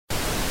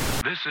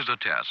This is a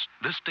test.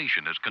 This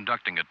station is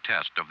conducting a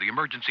test of the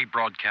emergency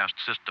broadcast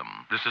system.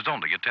 This is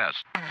only a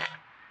test.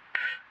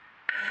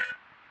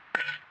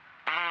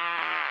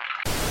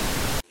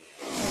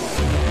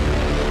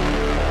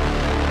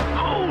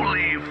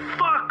 Holy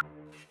fuck!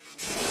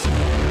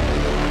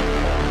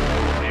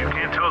 You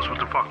can't tell us what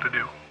the fuck to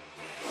do.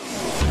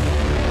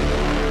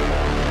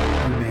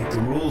 You make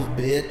the rules,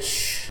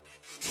 bitch.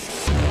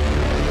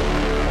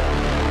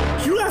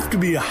 You have to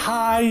be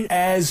high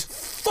as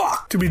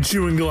fuck to be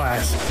chewing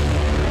glass.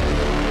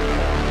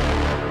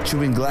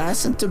 Chewing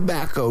glass and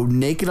tobacco,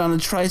 naked on a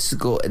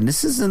tricycle, and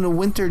this is in the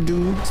winter,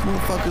 dude. This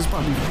motherfucker's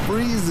probably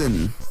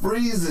freezing.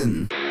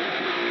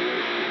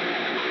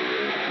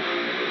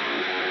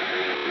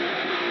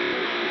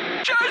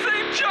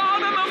 Jersey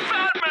John and the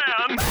Fat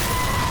Man!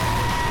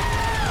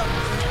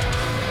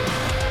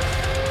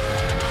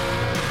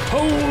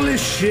 Holy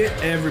shit,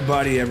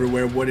 everybody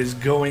everywhere. What is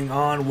going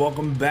on?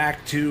 Welcome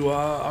back to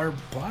our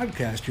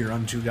podcast here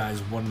on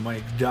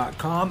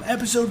TwoGuysOneMic.com,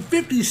 episode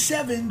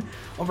 57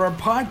 of our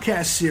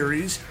podcast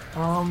series.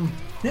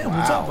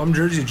 What's up? I'm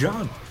Jersey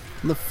John.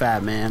 I'm the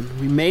Fat Man.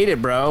 We made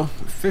it, bro.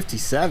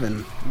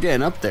 57.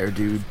 Getting up there,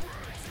 dude.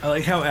 I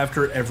like how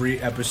after every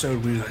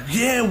episode we like,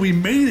 yeah, we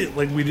made it.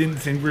 Like we didn't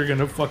think we were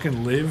gonna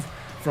fucking live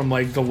from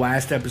like the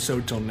last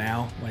episode till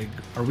now. Like,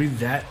 are we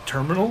that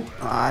terminal?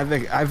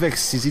 I've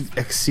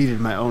exceeded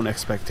my own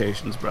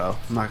expectations, bro.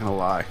 I'm not gonna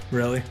lie.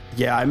 Really?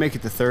 Yeah, I make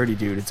it to 30,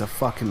 dude. It's a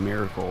fucking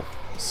miracle.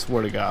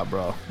 Swear to God,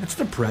 bro. That's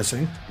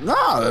depressing. No,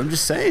 I'm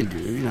just saying,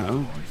 dude. You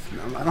know,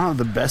 I don't have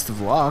the best of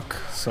luck,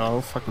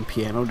 so fucking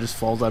piano just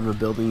falls out of a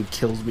building and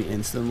kills me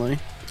instantly.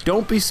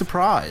 Don't be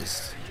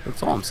surprised.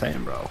 That's all I'm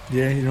saying, bro.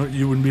 Yeah,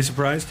 you wouldn't be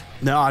surprised?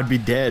 No, I'd be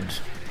dead.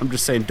 I'm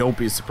just saying, don't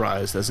be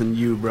surprised, as in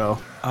you, bro.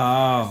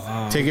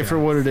 Take it for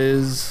what it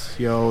is.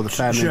 Yo, the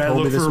Fat Man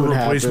told me this would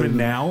happen. Should I look for a replacement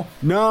now?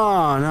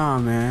 No,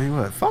 man.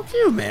 What? Fuck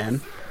you,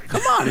 man.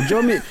 Come on,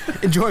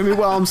 enjoy me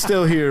while I'm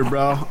still here,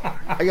 bro.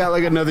 I got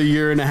like another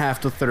year and a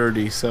half to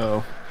 30,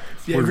 so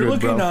yeah. If you're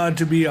looking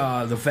to be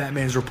the Fat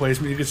Man's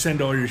replacement, you can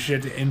send all your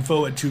shit to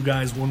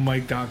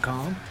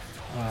info@twoguysonemike.com.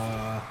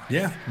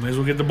 Yeah, might as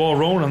well get the ball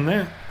rolling on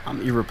that. I'm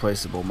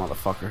irreplaceable,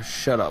 motherfucker.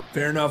 Shut up.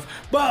 Fair enough.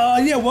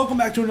 But, welcome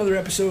back to another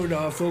episode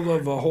filled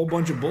of a whole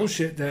bunch of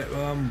bullshit that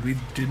we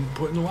didn't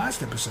put in the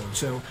last episode.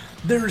 So,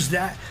 there's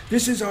that.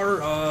 This is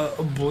our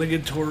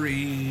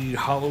obligatory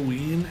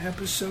Halloween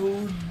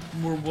episode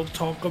where we'll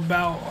talk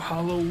about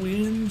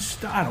Halloween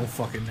stuff. I don't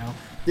fucking know.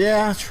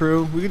 Yeah,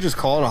 true. We could just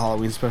call it a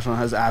Halloween special. It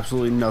has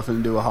absolutely nothing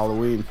to do with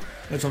Halloween.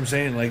 That's what I'm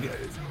saying. Like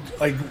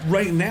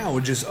right now,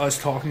 it's just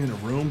us talking in a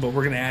room, but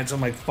we're going to add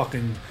some, like,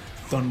 fucking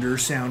thunder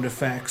sound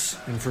effects,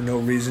 and for no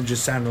reason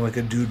just sounded like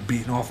a dude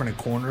beating off in a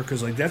corner,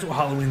 because like that's what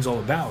Halloween's all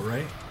about,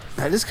 right?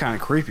 That is kind of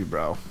creepy,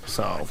 bro.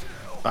 So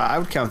I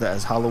would count that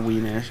as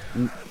Halloween-ish.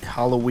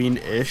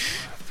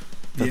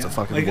 That's a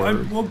fucking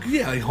word.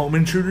 Like home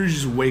intruders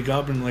just wake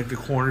up in like the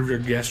corner of your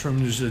guest room,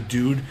 there's a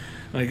dude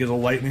like the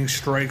lightning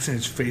strikes and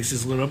his face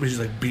is lit up and he's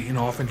like beating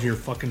off into your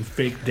fucking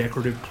fake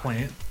decorative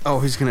plant. Oh,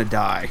 he's gonna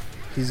die.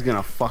 He's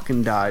gonna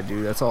fucking die,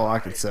 dude. That's all I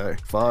can say.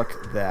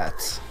 Fuck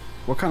that.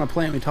 What kind of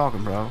plant we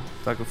talking, bro?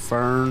 Like a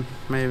fern,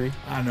 maybe?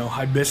 I don't know.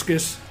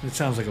 Hibiscus? It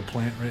sounds like a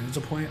plant, right? It's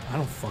a plant? I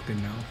don't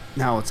fucking know.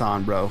 Now it's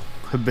on, bro.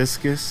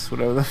 Hibiscus,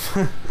 whatever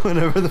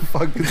the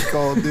fuck it's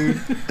called, dude.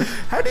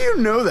 How do you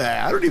know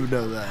that? I don't even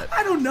know that.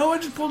 I don't know. I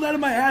just pulled out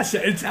of my ass.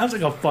 It sounds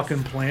like a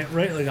fucking plant,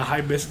 right? Like a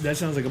hibiscus. That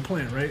sounds like a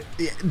plant, right?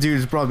 Yeah,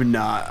 dude, it's probably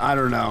not. I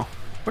don't know.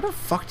 Where the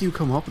fuck do you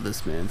come up with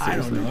this, man? Seriously? I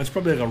don't know. It's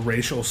probably like a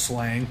racial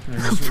slang.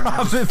 Just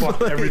probably.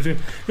 Fuck everything.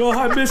 Yo,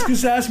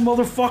 hibiscus ass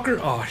motherfucker.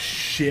 Oh,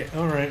 shit.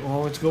 All right,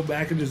 well, let's go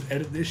back and just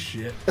edit this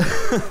shit.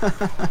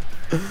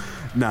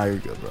 Nah, you're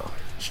good, bro.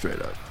 Straight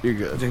up. You're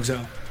good. You think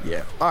so?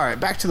 Yeah. All right,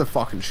 back to the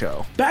fucking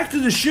show. Back to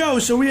the show.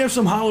 So we have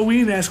some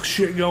Halloween-esque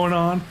shit going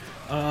on.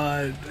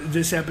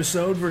 This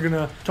episode, we're going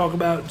to talk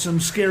about some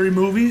scary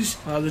movies.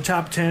 The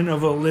top 10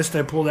 of a list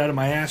I pulled out of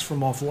my ass from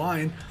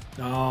offline.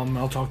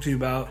 I'll talk to you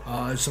about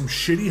some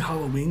shitty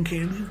Halloween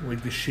candy,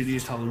 like the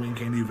shittiest Halloween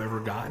candy you've ever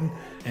gotten,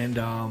 and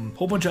a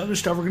whole bunch of other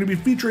stuff. We're going to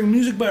be featuring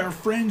music by our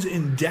friends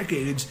in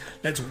Decades.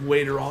 That's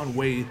later on,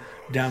 way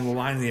down the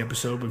line in the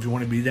episode, but if you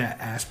want to be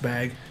that ass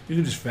bag, you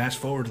can just fast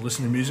forward,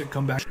 listen to music,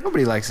 come back.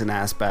 Nobody likes an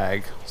ass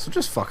bag, so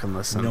just fucking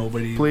listen.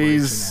 Nobody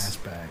Please. likes an ass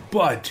bag.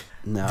 But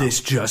no.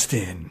 This just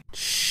in.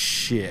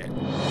 Shit.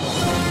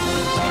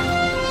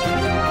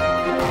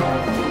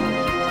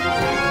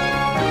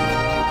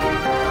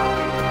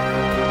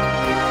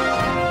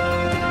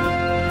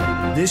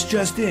 This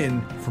just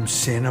in from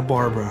Santa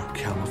Barbara,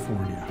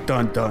 California.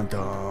 Dun, dun,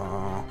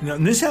 dun.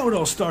 And this is how it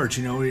all starts,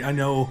 I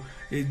know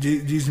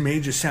these may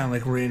just sound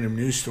like random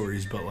news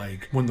stories, but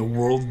like when the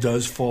world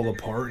does fall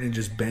apart and it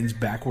just bends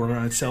backward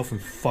on itself and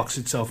fucks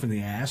itself in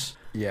the ass.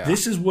 Yeah.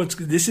 This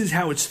is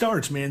how it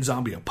starts, man.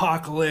 Zombie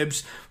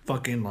apocalypse,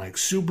 fucking like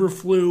super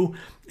flu.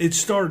 It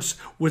starts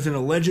with an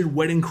alleged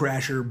wedding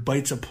crasher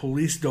bites a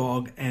police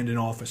dog and an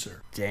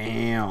officer.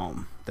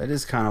 Damn. That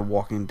is kind of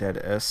Walking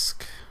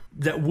Dead-esque.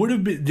 That would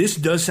have been. This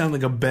does sound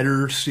like a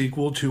better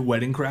sequel to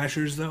Wedding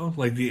Crashers, though,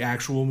 like the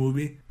actual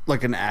movie.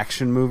 Like an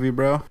action movie,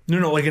 bro?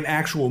 No, like an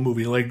actual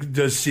movie, like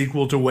the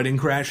sequel to Wedding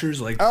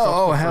Crashers, like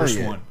Oh, the hell first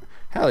yeah. one.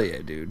 Hell yeah,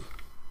 dude.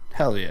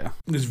 Hell yeah.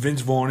 Because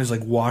Vince Vaughn is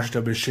like washed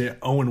up as shit.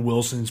 Owen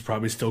Wilson's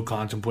probably still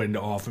contemplating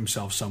to off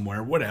himself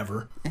somewhere.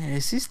 Whatever.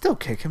 Is he still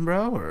kicking,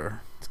 bro?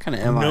 Or it's kind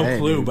of MIA, No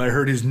clue, dude. but I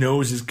heard his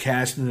nose is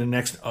cast in the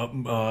next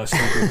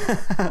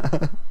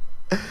sequel.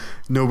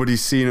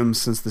 Nobody's seen him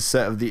since the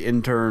set of The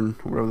Intern,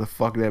 whatever the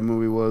fuck that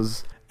movie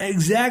was.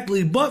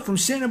 Exactly, but from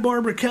Santa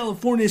Barbara,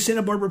 California,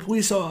 Santa Barbara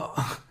police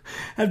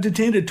have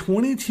detained a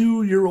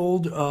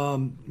 22-year-old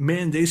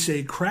man, they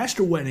say, crashed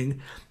a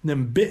wedding,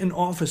 then bit an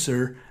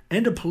officer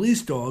and a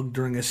police dog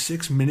during a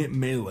 6-minute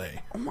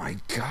melee. Oh my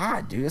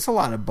god, dude. That's a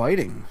lot of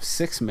biting.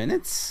 6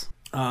 minutes?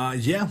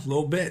 Yeah, a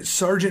little bit.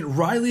 Sergeant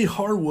Riley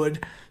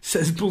Harwood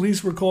says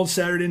police were called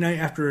Saturday night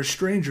after a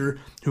stranger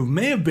who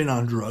may have been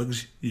on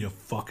drugs, you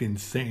fucking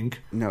think,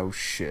 No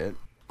shit.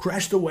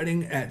 crashed the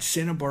wedding at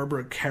Santa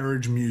Barbara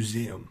Carriage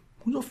Museum.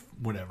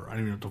 Whatever. I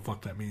don't even know what the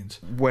fuck that means.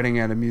 Wedding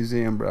at a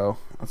museum, bro.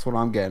 That's what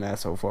I'm getting at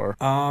so far.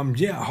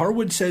 Yeah,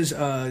 Harwood says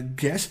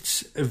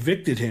guests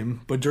evicted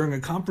him, but during a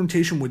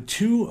confrontation with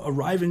 2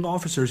 arriving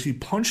officers, he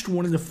punched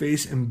one in the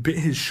face and bit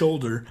his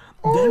shoulder,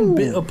 then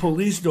bit a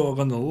police dog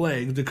on the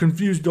leg. The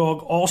confused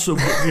dog also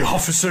bit the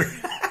officer.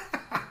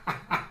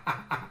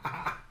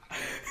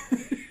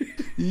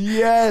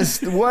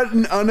 Yes, what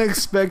an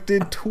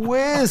unexpected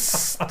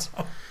twist.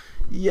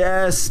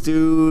 Yes,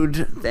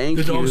 dude. Thank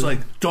you. The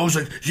dog's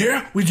like,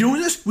 yeah, we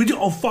doing this? We do.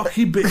 Oh fuck,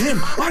 he bit him.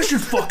 I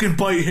should fucking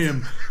bite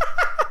him.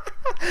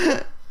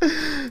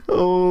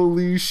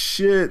 Holy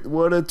shit,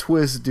 what a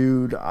twist,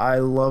 dude. I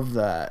love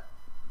that.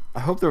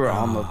 I hope there were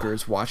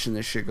onlookers watching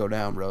this shit go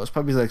down, bro. It's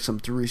probably like some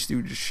Three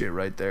Stooges shit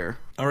right there.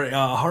 All right,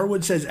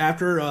 Harwood says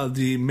after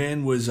the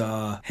man was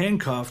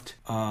handcuffed,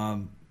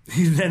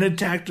 he then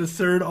attacked a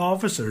 3rd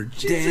officer.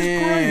 Jesus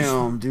Christ.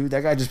 Damn, dude.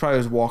 That guy just probably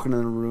was walking in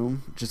the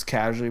room, just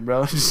casually,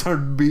 bro. Just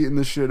started beating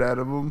the shit out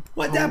of him.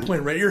 Well, at that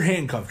point, right, you're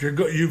handcuffed.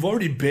 You've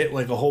already bit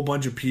like a whole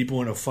bunch of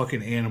people and a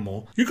fucking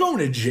animal. You're going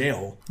to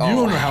jail. You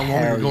don't know how long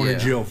hell you're going yeah. to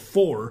jail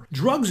for.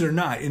 Drugs or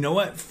not, you know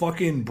what?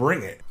 Fucking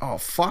bring it. Oh,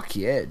 fuck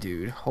yeah,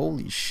 dude.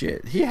 Holy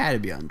shit. He had to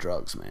be on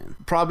drugs, man.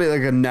 Probably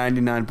like a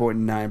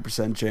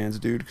 99.9% chance,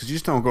 dude, because you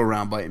just don't go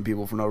around biting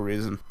people for no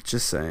reason.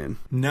 Just saying.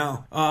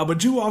 No. But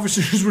 2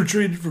 officers were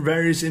treated for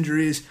various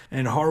injuries,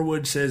 and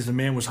Harwood says the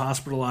man was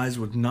hospitalized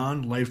with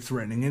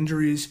non-life-threatening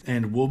injuries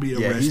and will be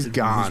arrested. Yeah, he's when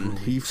gone.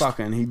 released.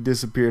 He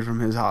disappeared from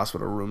his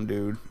hospital room,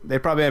 dude. They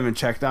probably haven't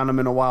checked on him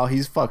in a while.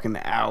 He's fucking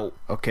out.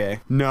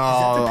 Okay. No,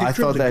 I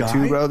picture thought of the that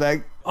too, guy? bro.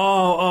 That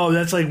Oh,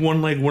 that's like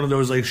one of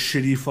those like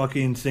shitty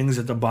fucking things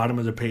at the bottom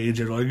of the page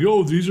that are like,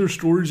 yo, these are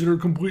stories that are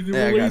completely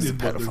that guy's a related,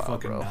 but they're pedophile,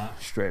 fucking bro.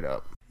 not. Straight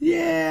up.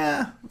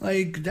 Yeah,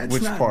 like that's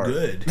Which not part?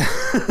 good.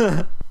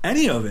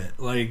 Any of it,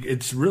 like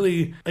it's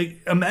really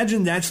like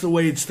imagine that's the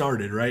way it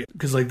started, right?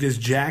 Because like this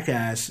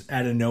jackass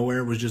out of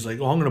nowhere was just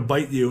like, "Oh, I'm gonna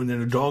bite you," and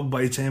then a dog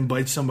bites him,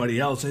 bites somebody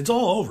else, and it's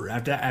all over.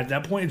 At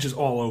that point, it's just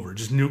all over.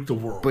 Just nuke the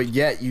world. But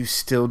yet you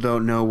still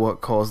don't know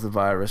what caused the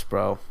virus,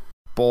 bro.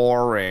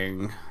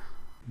 Boring.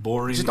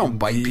 Boring. Just don't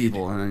bite indeed.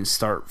 people and then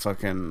start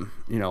fucking,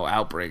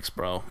 outbreaks,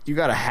 bro. You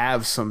gotta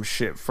have some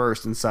shit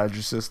first inside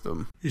your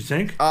system. You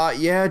think?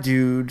 Yeah,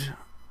 dude.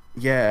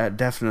 Yeah,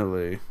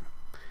 definitely.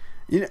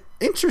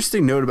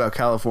 Interesting note about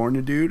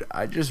California, dude.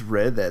 I just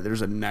read that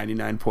there's a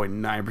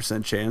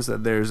 99.9% chance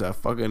that there's a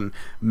fucking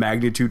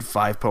magnitude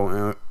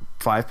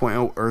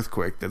 5.0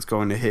 earthquake that's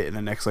going to hit in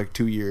the next,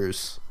 2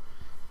 years.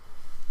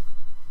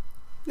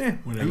 Yeah, Are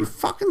whatever. you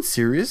fucking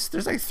serious?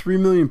 There's 3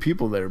 million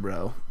people there,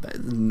 bro. That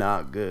is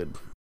not good.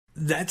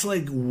 That's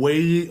like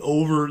way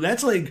over.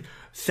 That's like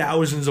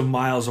thousands of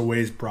miles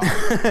away,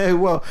 probably.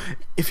 Well,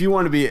 if you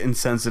want to be an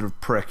insensitive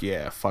prick,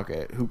 yeah, fuck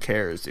it. Who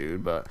cares,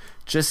 dude? But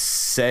just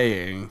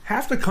saying.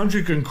 Half the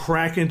country can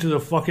crack into the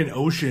fucking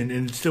ocean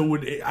and it still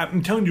would.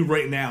 I'm telling you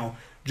right now,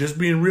 just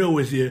being real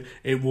with you,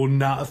 it will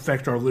not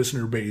affect our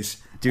listener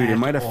base. Dude, it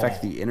might at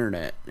affect all. the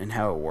internet and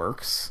how it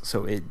works.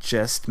 So it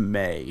just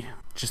may.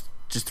 Just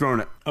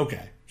throwing it.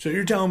 Okay. So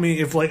you're telling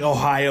me if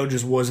Ohio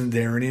just wasn't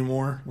there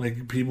anymore,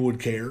 people would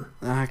care?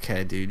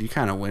 Okay, dude, you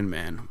kind of win,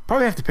 man.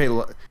 Probably have to pay.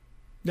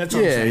 That's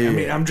what I'm saying. I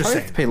mean, I'm just Probably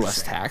saying. have to pay I'm less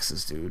just saying.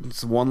 taxes, dude.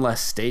 It's one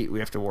less state we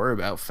have to worry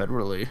about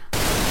federally.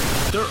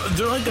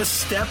 They're like a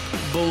step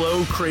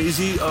below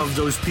crazy of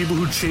those people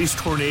who chase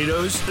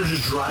tornadoes. They're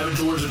just driving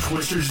towards a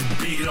twister, just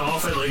beating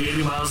off at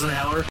 80 miles an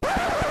hour. 2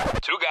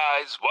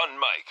 guys, 1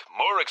 mic.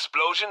 More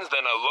explosions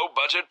than a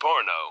low-budget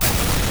porno.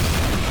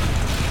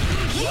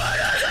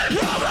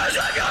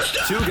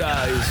 2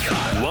 guys,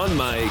 1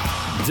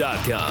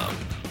 mic.com.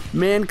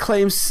 Man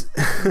claims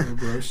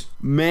Gross.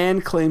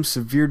 man claims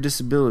severe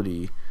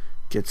disability,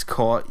 gets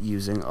caught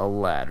using a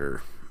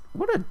ladder.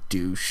 What a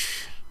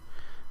douche.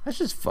 That's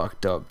just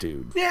fucked up,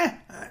 dude. Yeah,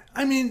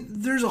 I mean,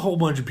 there's a whole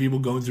bunch of people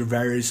going through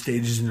various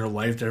stages in their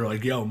life that are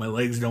like, yo, my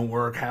legs don't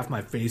work, half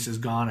my face is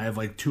gone, I have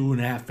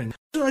 2.5 fingers.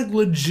 They're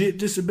legit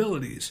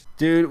disabilities.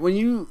 Dude,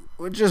 when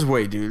Just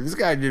wait, dude. This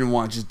guy didn't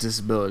want just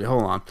disability.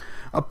 Hold on.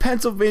 A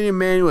Pennsylvania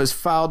man who has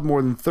filed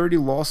more than 30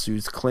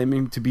 lawsuits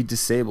claiming to be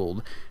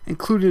disabled,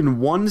 including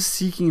one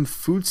seeking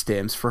food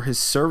stamps for his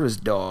service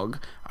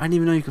dog. I didn't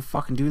even know you could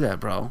fucking do that,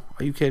 bro.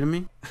 Are you kidding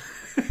me?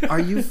 Are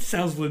you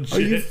sounds legit?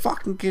 Are you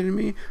fucking kidding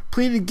me?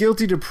 Pleaded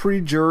guilty to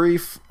perjury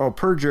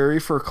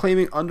for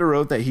claiming under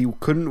oath that he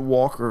couldn't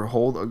walk or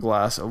hold a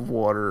glass of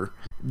water.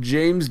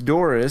 James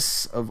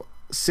Doris, of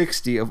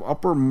 60, of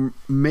Upper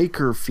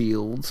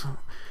Makerfield,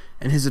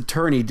 and his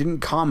attorney didn't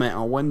comment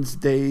on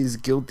Wednesday's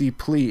guilty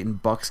plea in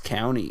Bucks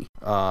County.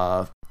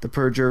 The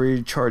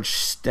perjury charge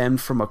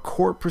stemmed from a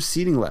court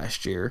proceeding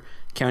last year.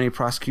 County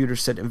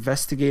prosecutors said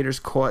investigators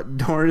caught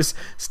Doris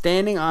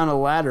standing on a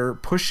ladder,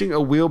 pushing a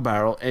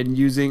wheelbarrow, and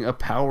using a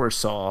power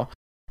saw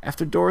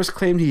after Doris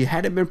claimed he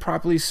hadn't been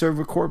properly served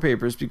with court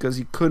papers because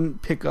he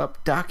couldn't pick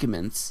up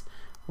documents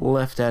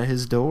left at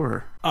his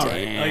door. All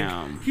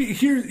Damn. right,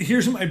 like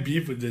here's my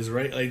beef with this,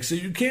 right? Like, so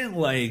you can't go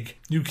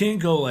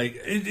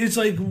like it's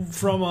like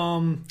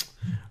from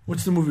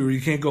what's the movie where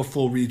you can't go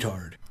full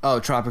retard? Oh,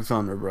 Tropic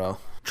Thunder, bro.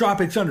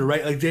 Tropic Thunder,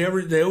 right? Like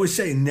they always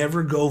say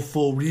never go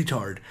full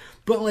retard.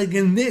 But like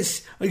in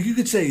this, like you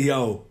could say,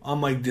 yo,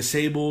 I'm like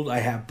disabled, I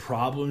have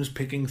problems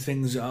picking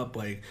things up,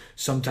 like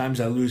sometimes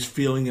I lose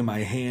feeling in my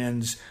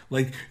hands.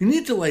 Like you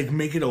need to like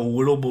make it a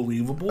little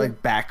believable.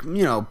 Like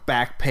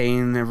back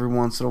pain every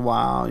once in a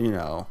while,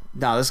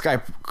 Now this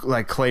guy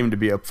like claimed to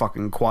be a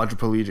fucking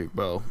quadriplegic,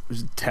 bro. It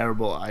was a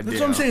terrible idea.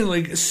 That's what I'm saying.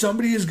 Like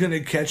somebody is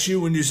gonna catch you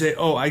when you say,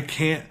 "Oh, I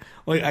can't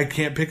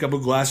pick up a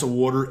glass of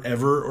water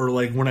ever," or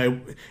like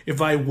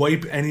if I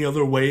wipe any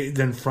other way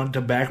than front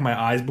to back, my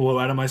eyes blow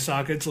out of my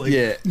sockets. Like,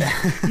 yeah,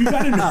 you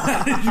gotta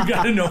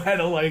know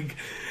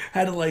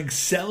how to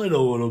sell it a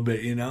little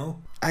bit,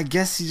 I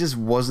guess he just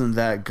wasn't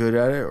that good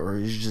at it, or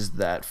he's just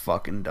that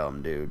fucking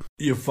dumb, dude.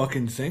 You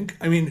fucking think?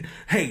 I mean,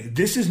 hey,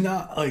 this is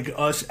not like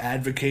us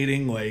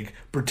advocating, like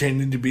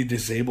pretending to be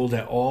disabled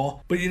at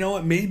all. But you know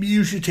what? Maybe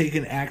you should take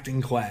an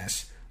acting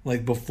class,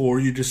 like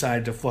before you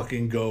decide to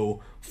fucking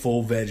go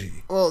full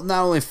veggie. Well,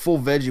 not only full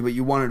veggie, but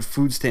you wanted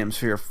food stamps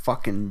for your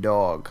fucking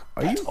dog.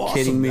 Are you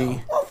kidding me?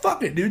 Though. Well,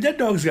 fuck it, dude. That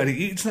dog's got to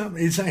eat. It's not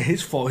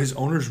his fault. His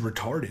owner's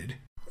retarded.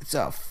 It's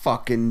a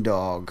fucking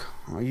dog.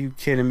 Are you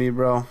kidding me,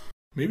 bro?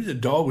 Maybe the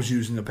dog was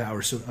using the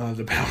power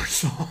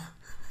saw.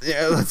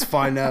 Yeah, let's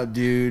find out,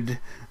 dude.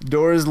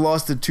 Doris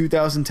lost a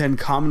 2010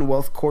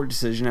 Commonwealth Court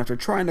decision after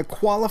trying to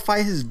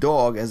qualify his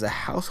dog as a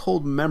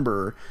household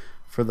member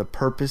for the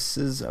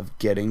purposes of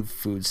getting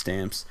food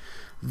stamps.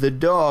 The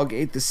dog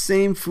ate the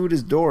same food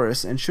as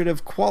Doris and should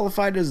have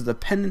qualified as a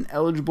dependent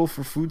eligible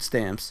for food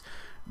stamps,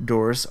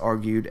 Doris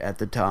argued at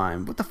the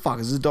time. What the fuck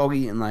is this dog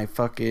eating? Like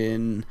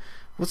fucking,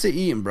 what's it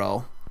eating,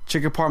 bro?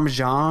 Chicken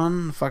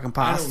parmesan, fucking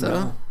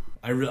pasta.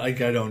 I don't know. I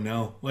don't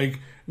know. Like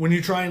when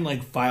you try and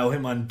like file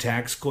him on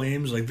tax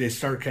claims, like they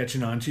start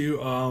catching on to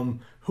you.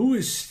 Who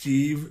is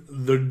Steve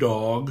the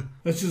dog?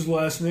 That's his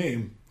last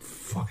name.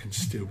 Fucking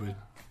stupid.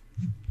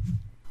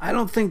 I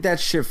don't think that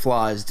shit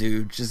flies,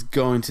 dude. Just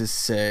going to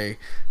say.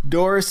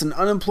 Doris, an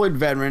unemployed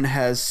veteran,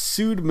 has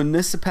sued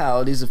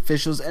municipalities,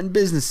 officials, and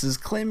businesses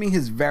claiming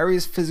his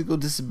various physical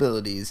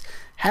disabilities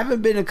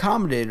haven't been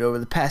accommodated over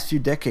the past few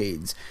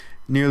decades.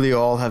 Nearly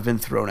all have been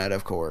thrown out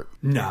of court.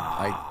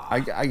 Nah.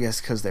 I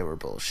guess because they were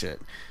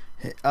bullshit.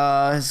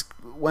 His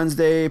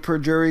Wednesday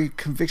perjury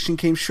conviction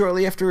came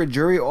shortly after a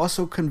jury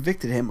also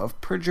convicted him of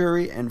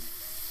perjury and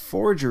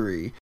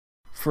forgery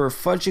for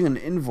fudging an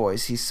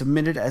invoice he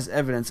submitted as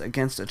evidence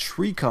against a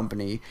tree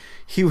company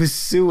he was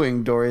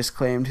suing. Doris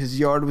claimed his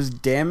yard was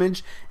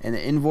damaged and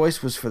the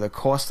invoice was for the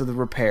cost of the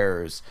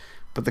repairs,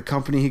 but the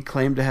company he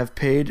claimed to have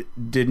paid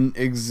didn't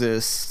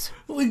exist.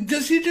 Like,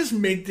 does he just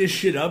make this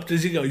shit up?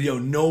 Does he go, yo,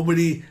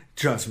 nobody,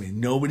 trust me,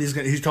 nobody's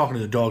gonna, he's talking to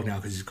the dog now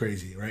because he's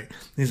crazy, right?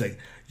 And he's like,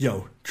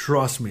 yo,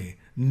 trust me,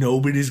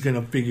 nobody's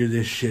gonna figure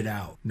this shit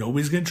out.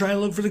 Nobody's gonna try and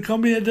look for the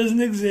company that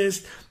doesn't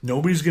exist.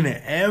 Nobody's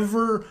gonna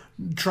ever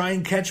try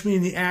and catch me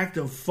in the act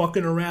of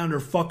fucking around or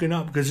fucking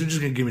up because they're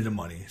just gonna give me the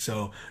money.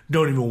 So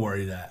don't even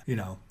worry that,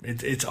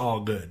 it's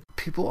all good.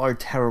 People are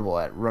terrible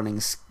at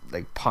running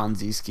like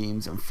Ponzi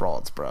schemes and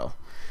frauds, bro.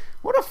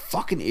 What a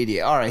fucking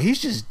idiot. Alright,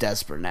 he's just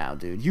desperate now,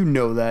 dude. You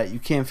know that. You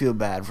can't feel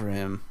bad for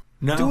him.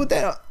 No. Do what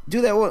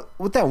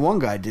that one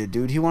guy did,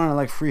 dude. He wanted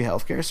like free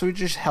healthcare, so he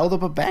just held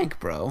up a bank,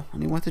 bro,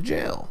 and he went to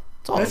jail.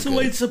 That's the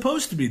way it's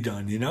supposed to be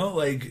done,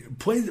 Like,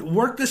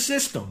 work the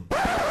system.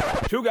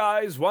 Two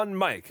guys, one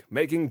mic,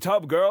 making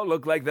Tub Girl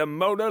look like the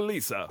Mona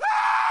Lisa.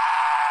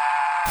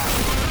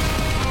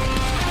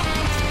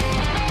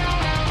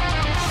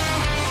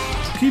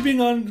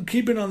 Keeping on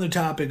the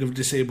topic of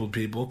disabled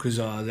people, because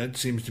that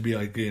seems to be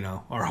like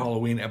our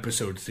Halloween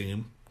episode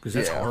theme, because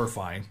that's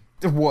horrifying.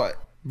 What?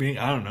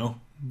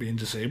 Being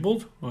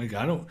disabled? Like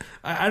I don't think.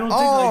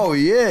 Oh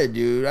yeah,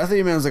 dude. I thought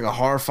you meant it was like a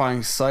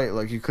horrifying sight,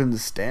 like you couldn't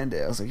stand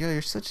it. I was like, yo,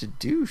 you're such a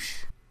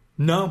douche.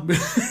 No,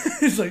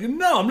 it's like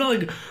no. I'm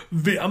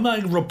not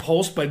like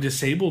repulsed by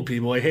disabled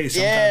people. Like, hey,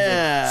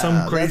 sometimes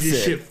some crazy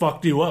shit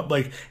fucked you up.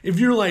 Like, if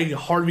you're like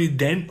Harvey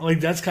Dent,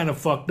 like that's kind of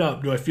fucked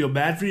up. Do I feel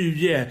bad for you?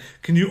 Yeah.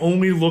 Can you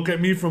only look at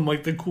me from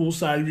like the cool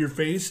side of your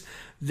face?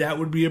 That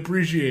would be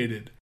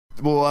appreciated.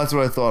 Well, that's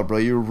what I thought, bro.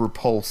 You were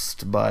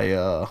repulsed by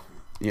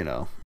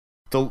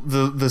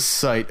the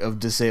sight of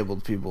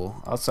disabled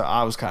people.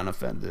 I was kind of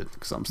offended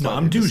because I'm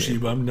I'm douchey,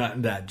 disabled. But I'm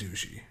not that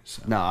douchey.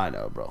 So. No, I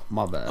know, bro.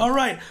 My bad. All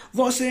right,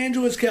 Los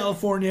Angeles,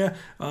 California.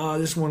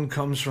 This one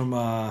comes from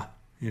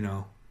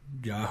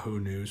Yahoo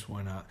News.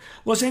 Why not?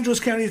 Los Angeles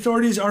County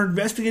authorities are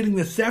investigating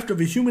the theft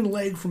of a human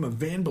leg from a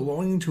van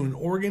belonging to an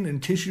organ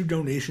and tissue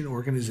donation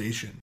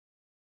organization.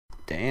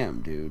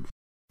 Damn, dude.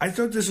 I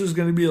thought this was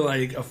going to be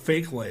like a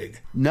fake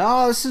leg.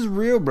 No, this is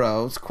real,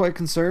 bro. It's quite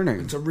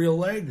concerning. It's a real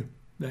leg.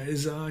 That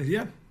is,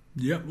 Yep.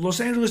 Los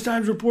Angeles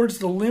Times reports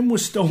the limb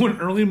was stolen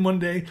early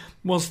Monday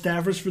while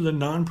staffers for the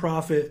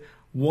nonprofit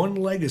One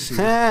Legacy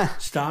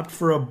stopped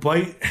for a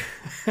bite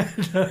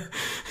at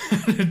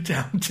a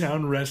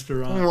downtown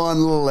restaurant.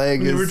 One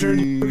Legacy. When they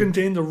returned to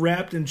contain the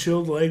wrapped and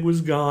chilled leg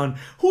was gone.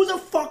 Who the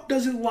fuck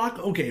doesn't lock?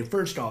 Okay,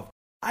 first off,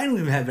 I don't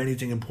even have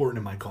anything important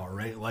in my car,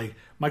 right? Like,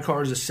 my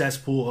car is a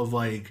cesspool of,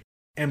 like,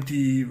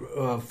 empty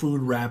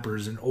food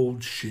wrappers and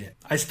old shit.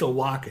 I still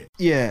lock it.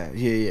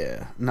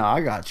 Yeah. No,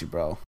 I got you,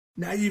 bro.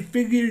 Now, you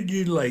figured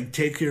you'd, like,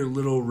 take your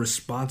little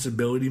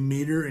responsibility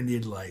meter and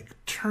you'd, like,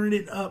 turn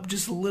it up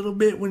just a little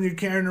bit when you're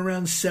carrying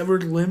around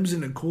severed limbs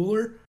in a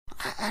cooler?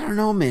 I don't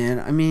know, man.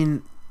 I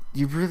mean,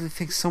 you really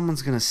think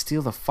someone's gonna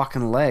steal the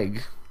fucking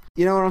leg?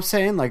 You know what I'm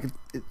saying? Like,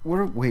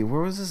 where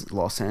was this?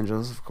 Los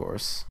Angeles, of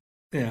course.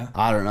 Yeah.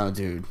 I don't know,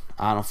 dude.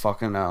 I don't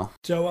fucking know.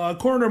 So,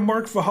 Coroner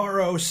Mark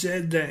Fajaro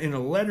said that in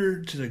a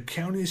letter to the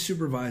county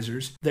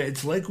supervisors that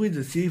it's likely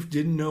the thief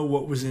didn't know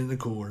what was in the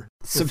cooler.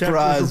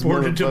 Surprise,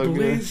 reported to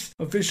police.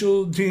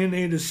 Official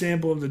DNA to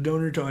sample of the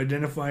donor to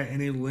identify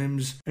any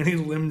limb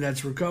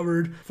that's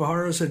recovered.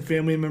 Fajaro said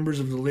family members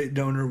of the late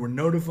donor were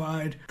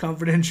notified.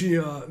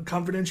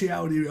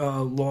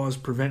 Confidentiality laws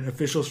prevent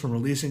officials from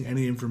releasing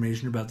any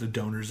information about the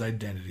donor's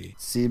identity.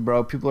 See,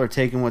 bro, people are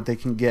taking what they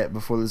can get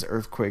before this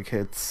earthquake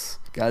hits.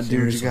 Gotta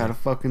do what you gotta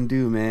fucking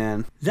do,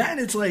 man. That,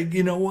 it's like,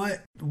 you know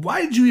what?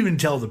 Why did you even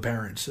tell the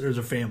parents or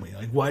the family?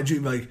 Like, why'd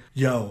you be like,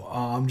 yo,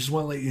 just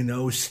want to let you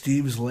know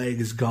Steve's leg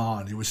is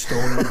gone. It was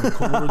stolen out of the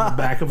cooler in the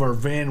back of our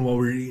van while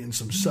we were eating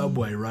some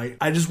Subway, right?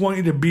 I just want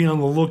you to be on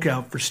the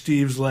lookout for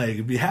Steve's leg.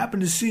 If you happen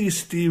to see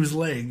Steve's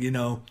leg,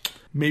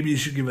 maybe you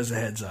should give us a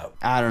heads up.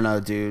 I don't know,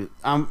 dude.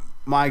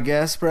 My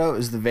guess, bro,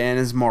 is the van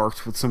is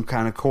marked with some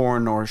kind of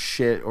corn or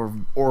shit or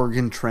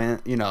organ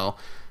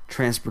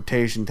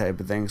transportation type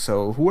of thing.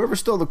 So whoever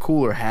stole the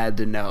cooler had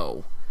to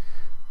know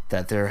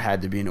that there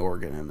had to be an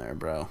organ in there,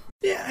 bro.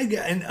 Yeah, I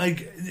get. And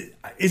like,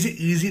 is it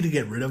easy to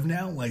get rid of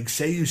now? Like,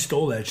 say you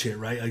stole that shit,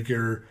 right? Like,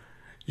 you're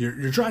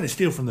trying to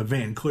steal from the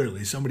van.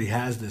 Clearly, somebody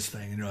has this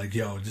thing, and you're like,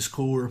 yo, this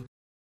cooler.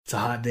 It's a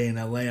hot day in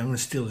LA. I'm gonna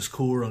steal this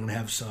cooler. I'm gonna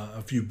have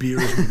a few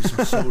beers, maybe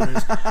some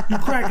sodas. You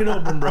crack it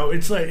open, bro.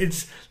 It's like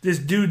this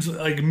dude's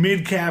like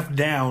mid-calf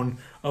down,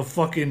 a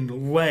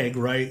fucking leg,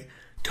 right?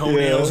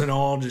 Toenails and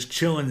all, just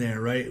chilling there,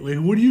 right? Like,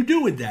 what do you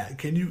do with that?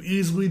 Can you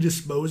easily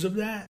dispose of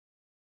that?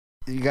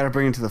 You gotta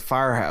bring it to the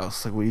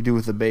firehouse, like what you do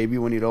with the baby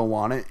when you don't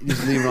want it. You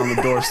just leave it on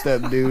the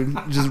doorstep, dude.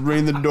 Just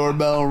ring the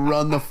doorbell and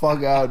run the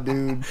fuck out,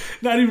 dude.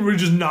 Not even really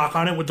just knock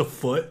on it with the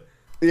foot.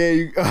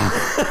 Yeah,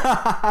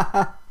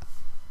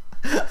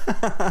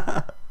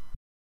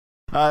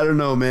 I don't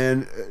know,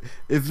 man.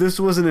 If this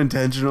wasn't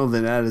intentional,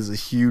 then that is a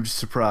huge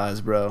surprise,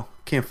 bro.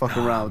 Can't fuck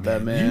around with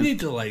that, man. You need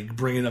to, like,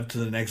 bring it up to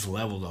the next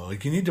level, though.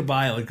 Like, you need to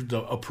buy, like,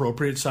 the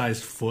appropriate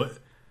sized foot,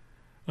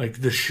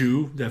 like the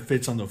shoe that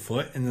fits on the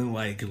foot, and then,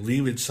 like,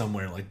 leave it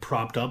somewhere, like,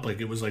 propped up,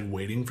 like it was, like,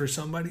 waiting for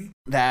somebody.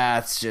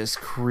 That's just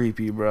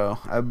creepy, bro.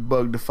 I'd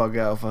bug the fuck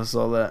out if I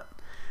saw that.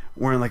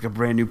 Wearing, like, a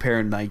brand new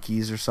pair of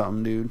Nikes or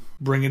something, dude.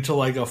 Bring it to,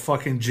 like, a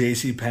fucking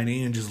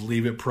JCPenney and just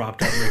leave it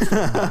propped up next to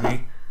the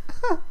dummy.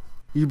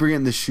 You bring it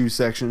in the shoe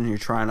section and you're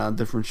trying on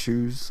different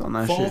shoes on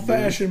that Fall shit. Fall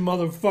fashion,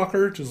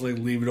 motherfucker. Just, like,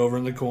 leave it over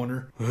in the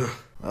corner.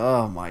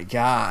 Oh, my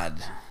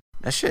God.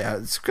 That shit,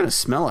 it's gonna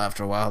smell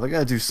after a while. They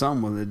gotta do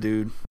something with it,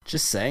 dude.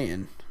 Just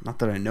saying. Not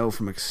that I know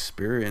from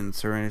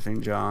experience or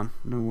anything, John.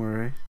 No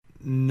worry.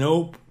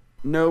 Nope.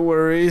 No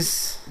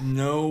worries.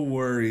 No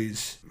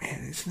worries.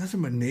 Man, it's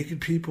nothing but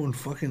naked people and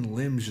fucking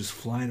limbs just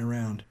flying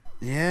around.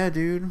 Yeah,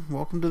 dude.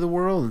 Welcome to the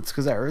world. It's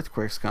because that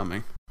earthquake's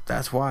coming.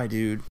 That's why,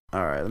 dude.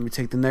 Alright, let me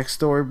take the next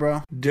story,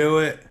 bro. Do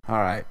it.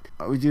 Alright.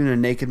 Are we doing a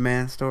naked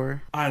man story?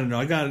 I don't know.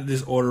 I got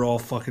this order all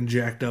fucking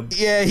jacked up.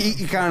 Yeah,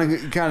 he kind of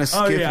skipped one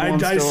story.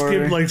 I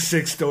skipped like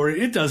 6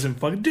 stories. It doesn't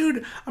fucking...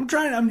 Dude,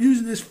 I'm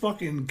using this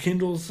fucking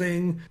Kindle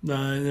thing, and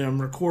I'm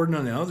recording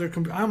on the other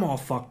computer. I'm all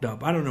fucked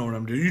up. I don't know what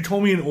I'm doing. You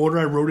told me in order.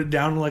 I wrote it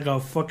down like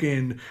a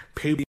fucking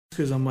paper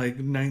because I'm like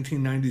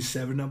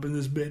 1997 up in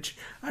this bitch.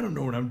 I don't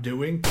know what I'm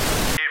doing.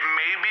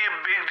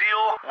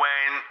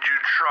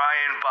 Try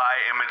and buy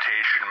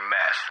imitation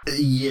meth.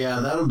 Yeah,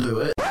 that'll do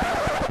it. Jesse,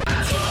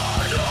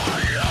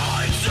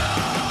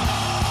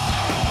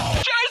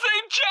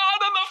 John,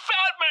 and the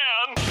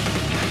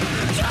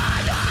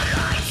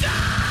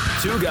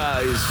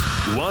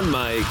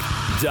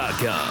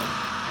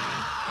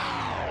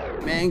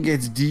DisabilitiesOneMic.com. Man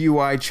gets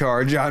DUI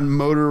charge on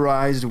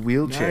motorized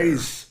wheelchair.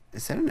 Nice.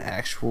 Is that an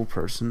actual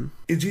person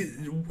Is he,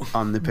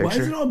 on the picture? Why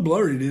is it all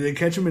blurry? Did they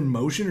catch him in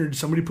motion, or did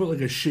somebody put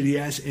like a shitty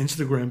ass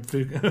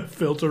Instagram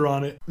filter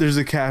on it? There's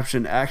a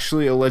caption,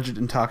 actually alleged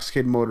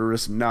intoxicated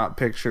motorist, not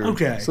pictured.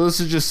 Okay. So this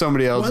is just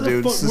somebody else,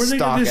 dude. It's a where'd they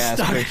get this stock-ass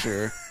stock-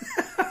 picture.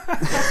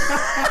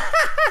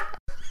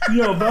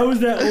 Yo, if I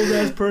was that old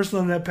ass person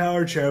on that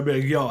power chair, I'd be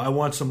like, yo, I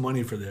want some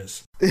money for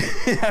this.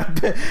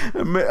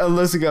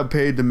 Unless it got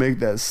paid to make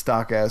that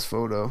stock-ass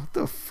photo. What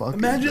the fuck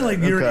Imagine is that? like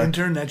you're Okay. an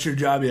intern, that's your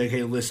job. You're like,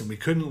 hey, listen, we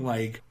couldn't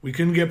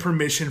get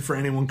permission for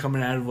anyone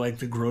coming out of like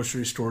the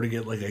grocery store to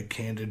get like a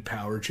candid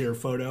power chair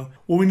photo.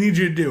 What we need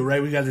you to do,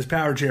 right? We got this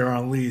power chair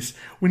on lease.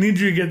 We need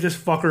you to get this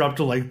fucker up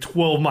to like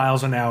 12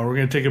 miles an hour. We're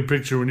gonna take a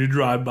picture when you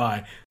drive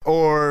by.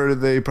 Or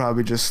they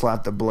probably just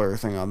slapped the blur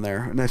thing on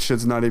there, and that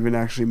shit's not even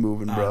actually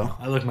moving, I bro. don't know.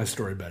 I like my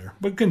story better,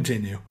 but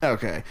continue.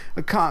 Okay.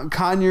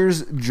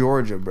 Conyers,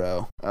 Georgia,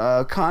 bro.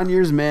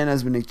 Conyers man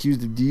has been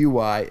accused of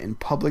DUI and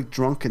public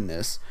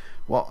drunkenness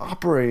while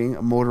operating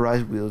a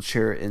motorized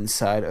wheelchair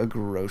inside a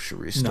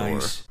grocery store.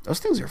 Nice. Those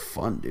things are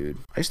fun, dude.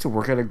 I used to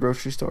work at a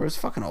grocery store. It's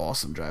fucking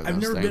awesome driving I've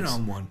those never things. been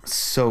on one.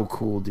 So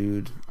cool,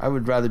 dude. I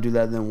would rather do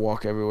that than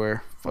walk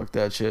everywhere. Fuck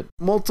that shit.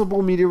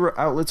 Multiple media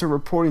outlets are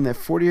reporting that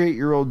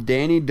 48-year-old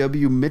Danny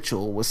W.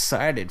 Mitchell was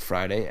sighted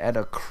Friday at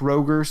a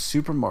Kroger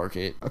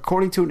supermarket.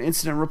 According to an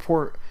incident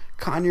report,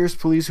 Conyers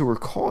police who were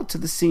called to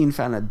the scene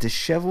found a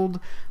disheveled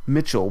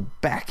Mitchell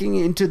backing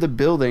into the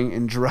building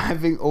and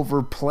driving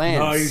over plants.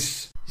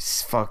 Nice.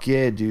 Fuck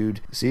yeah,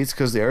 dude. See, it's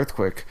because of the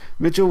earthquake.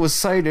 Mitchell was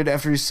cited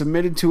after he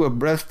submitted to a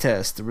breath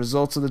test. The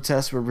results of the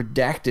test were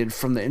redacted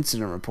from the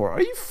incident report.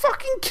 Are you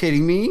fucking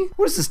kidding me?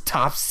 What is this,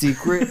 top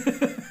secret?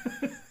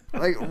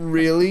 Like,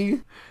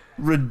 really?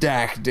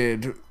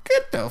 Redacted.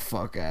 Get the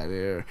fuck out of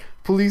here.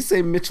 Police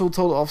say Mitchell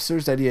told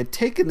officers that he had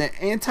taken the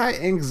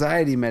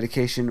anti-anxiety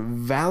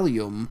medication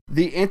Valium,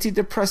 the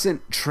antidepressant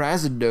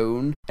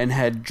Trazodone, and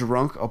had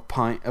drunk a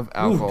pint of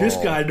alcohol. Ooh, this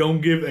guy don't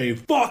give a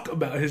fuck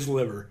about his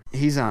liver.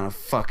 He's on a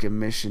fucking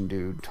mission,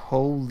 dude.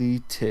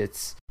 Holy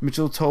tits.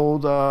 Mitchell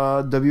told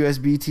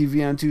WSB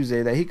TV on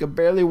Tuesday that he could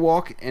barely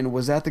walk and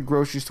was at the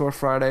grocery store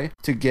Friday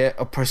to get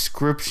a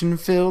prescription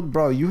filled.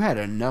 Bro, you had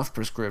enough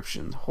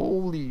prescriptions.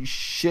 Holy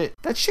shit.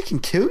 That shit can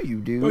kill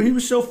you, dude. Bro, he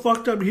was so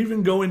fucked up, he didn't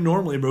even go in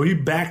normally, bro. He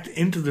backed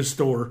into the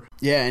store.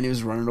 Yeah, and he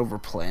was running over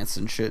plants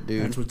and shit,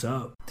 dude. That's what's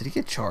up. Did he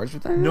get charged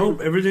with that?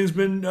 Nope, everything's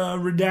been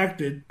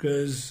redacted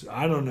because,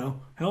 I don't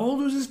know. How old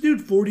was this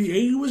dude? 48?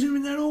 He wasn't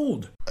even that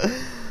old.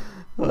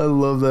 I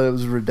love that it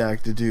was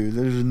redacted, dude.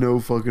 There's no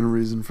fucking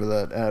reason for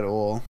that at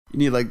all. You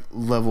need like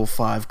level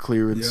 5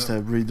 clearance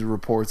to read the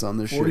reports on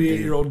this shit.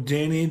 48-year-old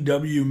Danny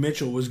W.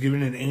 Mitchell was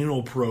given an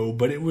anal probe,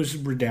 but it was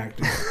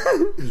redacted.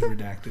 It was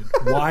redacted.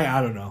 Why?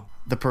 I don't know.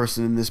 The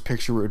person in this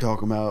picture we were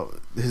talking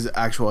about, his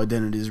actual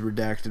identity is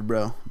redacted,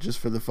 bro. Just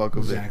for the fuck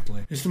of it.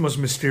 Exactly. It's the most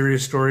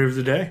mysterious story of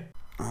the day.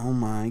 Oh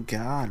my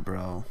god,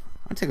 bro.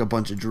 I'd take a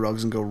bunch of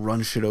drugs and go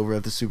run shit over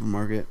at the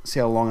supermarket. See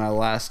how long I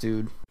last,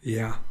 dude.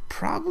 Yeah.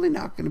 Probably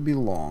not going to be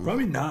long.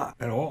 Probably not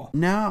at all.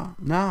 No,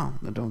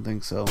 I don't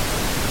think so.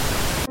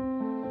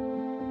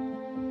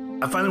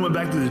 I finally went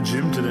back to the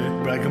gym today,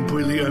 but I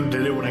completely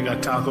undid it when I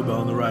got Taco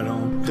Bell on the ride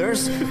home.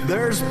 There's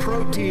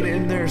protein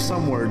in there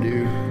somewhere,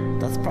 dude.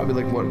 That's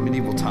probably like what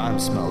medieval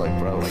times smell like,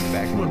 bro. Like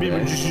back in the People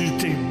day.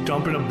 just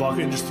dump in a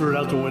bucket and just throw it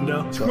out the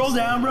window. Scroll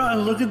down, bro,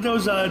 and look at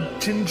those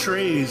tin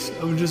trays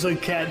of just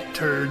like cat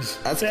turds.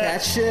 That's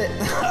cat shit.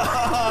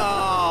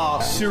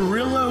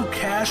 Cirillo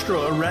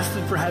Castro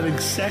arrested for having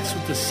sex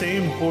with the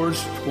same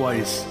horse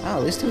twice. Oh,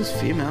 at least it was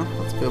female.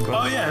 That's good,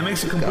 bro. Oh yeah, it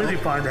makes it completely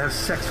fine to have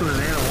sex with an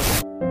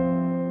animal.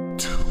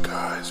 Two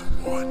guys,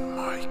 one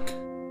mic.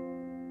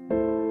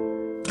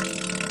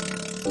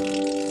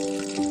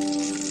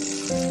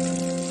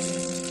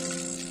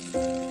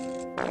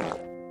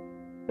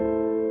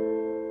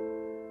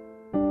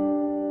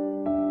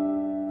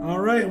 All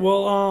right,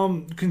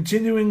 well,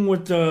 continuing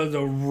with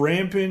the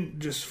rampant,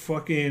 just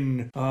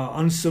fucking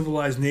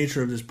uncivilized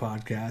nature of this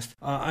podcast,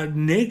 a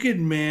naked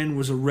man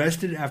was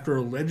arrested after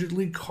alleged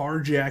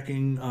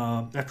carjacking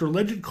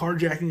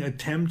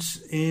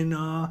attempts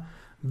in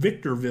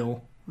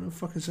Victorville. What the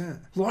fuck is that?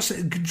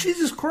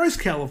 Jesus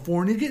Christ,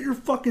 California, get your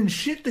fucking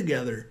shit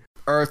together.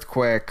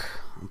 Earthquake.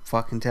 I'm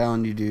fucking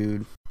telling you,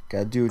 dude.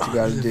 Gotta do what you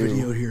gotta There's do. a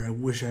video here.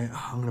 I'm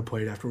gonna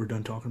play it after we're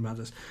done talking about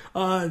this.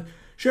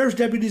 Sheriff's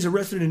deputies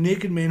arrested a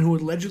naked man who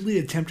allegedly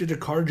attempted to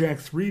carjack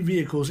 3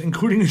 vehicles,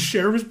 including a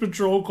sheriff's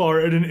patrol car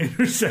at an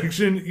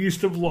intersection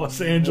east of Los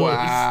Angeles.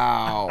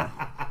 Wow.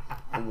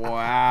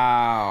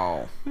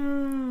 Wow.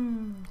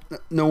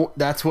 No,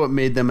 that's what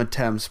made them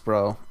attempts,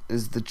 bro.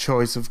 Is the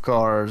choice of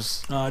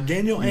cars.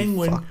 Daniel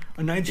Angwin,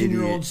 a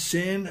 19-year-old idiot.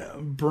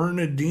 San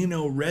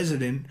Bernardino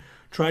resident,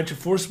 tried to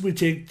forcibly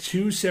take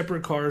 2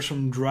 separate cars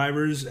from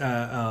drivers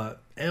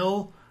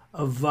El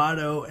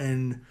Avado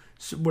and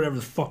whatever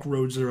the fuck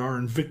roads there are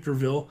in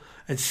Victorville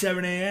at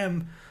 7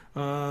 a.m.,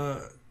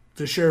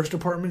 the sheriff's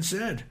department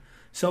said.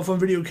 Cell phone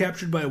video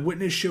captured by a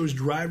witness shows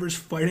drivers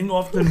fighting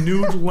off the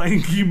nude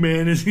lanky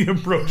man as he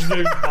approached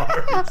their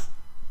cars.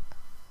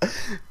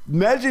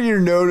 Imagine you're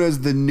known as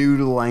the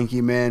nude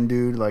lanky man,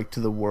 dude, like to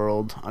the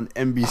world on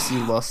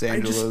NBC Los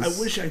Angeles. I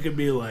wish I could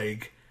be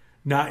like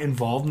not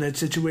involved in that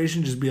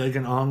situation, just be like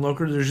an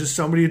onlooker. There's just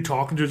somebody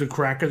talking through the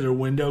crack of their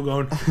window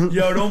going,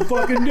 yo, don't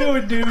fucking do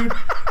it, dude.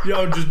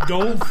 Yo, just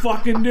don't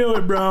fucking do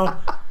it, bro.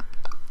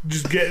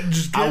 Just get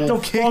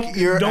the fuck.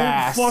 Your don't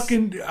ass.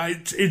 fucking.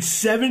 It's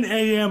 7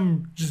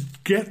 a.m.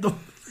 Just get the.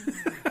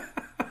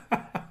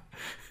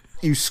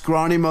 You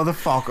scrawny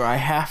motherfucker! I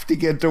have to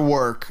get to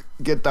work.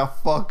 Get the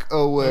fuck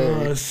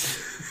away.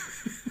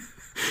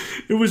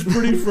 It was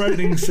pretty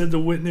frightening, said the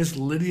witness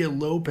Lydia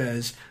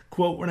Lopez.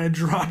 Quote, when I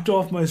dropped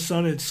off my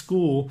son at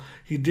school,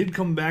 he did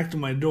come back to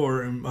my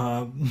door, and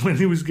when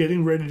he was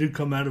getting ready to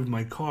come out of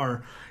my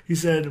car, he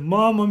said,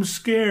 Mom, I'm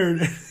scared.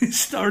 And he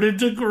started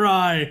to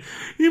cry.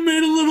 He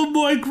made a little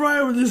boy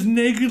cry with his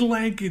naked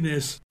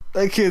lankiness.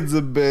 That kid's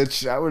a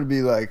bitch. I would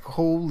be like,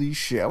 holy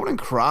shit. I wouldn't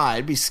cry.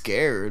 I'd be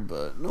scared,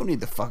 but no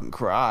need to fucking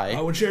cry.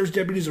 When sheriff's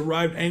deputies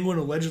arrived, Angwin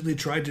allegedly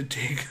tried to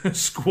take a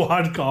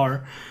squad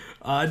car.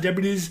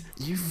 Deputies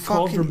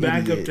called for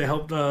backup idiot. to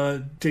help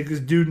take this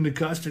dude into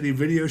custody.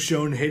 Video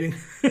shown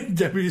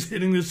deputies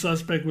hitting the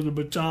suspect with a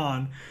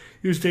baton.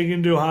 He was taken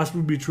into a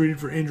hospital to be treated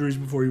for injuries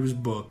before he was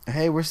booked.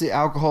 Hey, where's the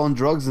alcohol and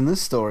drugs in this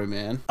story,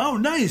 man? Oh,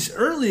 nice.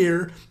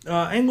 Earlier,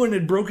 Angwin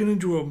had broken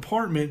into an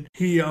apartment.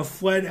 He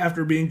fled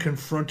after being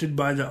confronted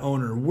by the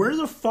owner. Where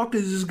the fuck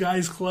is this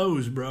guy's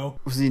clothes, bro?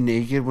 Was he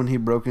naked when he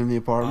broke into the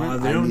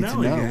apartment? They don't know,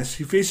 I guess.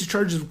 He faces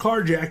charges of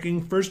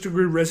carjacking,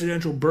 first-degree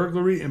residential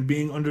burglary, and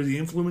being under the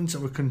influence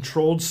of a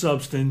controlled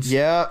substance.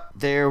 Yeah,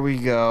 there we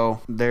go.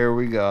 There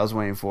we go. I was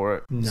waiting for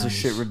it. Nice. Is this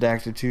shit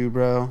redacted too,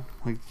 bro?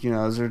 Like,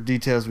 is there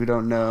details we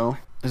don't know?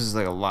 This is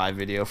like a live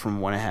video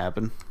from when it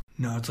happened.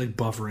 No, it's like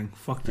buffering.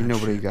 Fuck that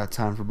Nobody shit. got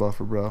time for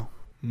buffer, bro.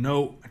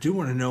 No, I do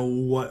want to know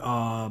what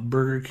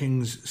Burger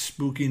King's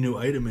spooky new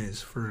item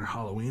is for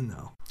Halloween,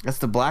 though. That's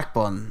the black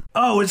bun.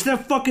 Oh, it's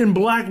that fucking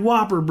black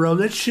Whopper, bro.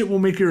 That shit will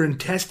make your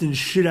intestines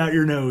shit out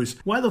your nose.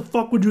 Why the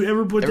fuck would you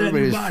ever put that in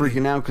your Everybody's body?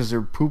 freaking out because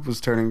their poop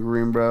was turning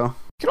green, bro. You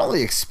can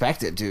only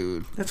expect it,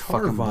 dude. That's fucking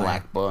horrifying.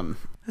 black bun.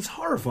 That's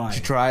horrifying. Did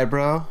you try it,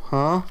 bro?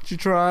 Huh? Did you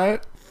try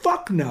it?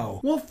 Fuck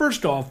no. Well,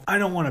 first off, I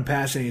don't want to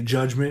pass any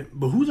judgment,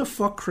 but who the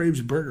fuck craves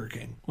Burger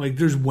King? Like,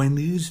 there's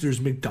Wendy's, there's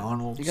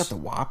McDonald's. You got the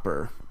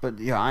Whopper, but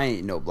I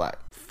ain't no black.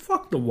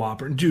 Fuck the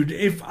Whopper. Dude,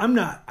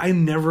 I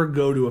never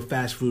go to a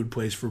fast food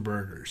place for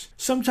burgers.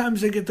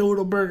 Sometimes I get the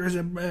little burgers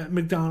at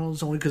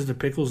McDonald's only because the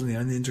pickles and the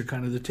onions are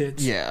kind of the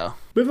tits. Yeah.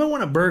 But if I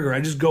want a burger, I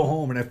just go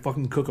home and I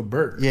fucking cook a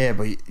burger. Yeah,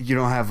 but you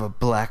don't have a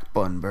black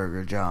bun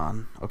burger,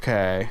 John.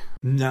 Okay.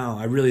 No,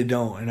 I really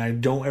don't. And I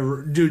don't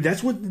ever... Dude,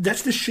 that's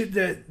the shit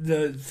that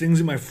the things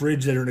in my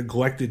fridge that are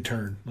neglected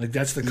turn. Like,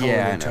 that's the color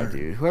Yeah, they I know, turn.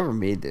 dude. Whoever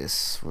made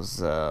this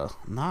was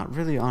not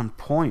really on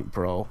point,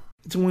 bro.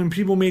 It's when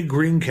people made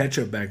green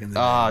ketchup back in the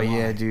day. Oh, Why?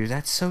 yeah, dude.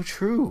 That's so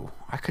true.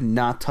 I could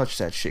not touch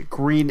that shit.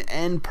 Green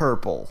and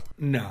purple.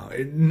 No,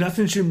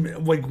 nothing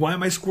should... Like, why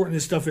am I squirting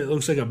this stuff? It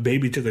looks like a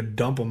baby took a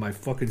dump on my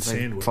fucking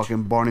sandwich.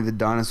 Fucking Barney the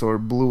dinosaur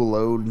blew a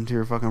load into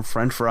your fucking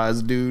french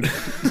fries, dude.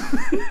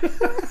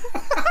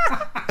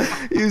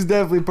 He was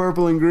definitely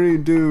purple and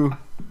green, too.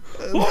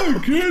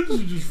 Oh, kids!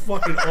 Just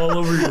fucking all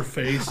over your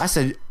face. I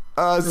said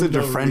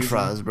your no french reason.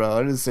 fries, bro.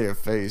 I didn't say your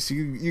face.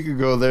 You could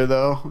go there,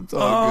 though. It's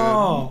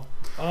all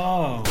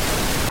Oh.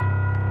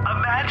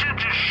 Imagine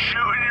just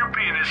shooting your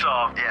penis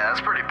off. Yeah,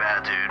 that's pretty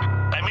bad, dude.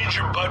 That means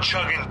you're butt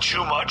chugging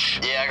too much.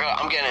 Yeah,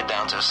 I'm getting it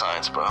down to a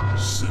science, bro.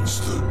 Since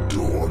the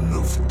dawn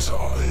of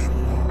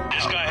time,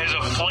 This guy has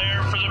a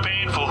flair for the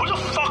painful. Who the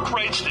fuck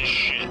writes this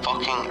shit?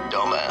 Fucking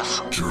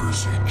dumbass.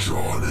 Jersey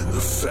John and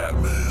the Fat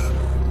Man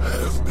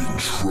have been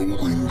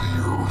trolling the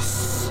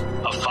earth.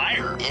 A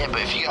fire? Yeah,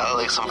 but if you got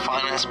like some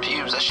fine-ass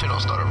pubes, that shit'll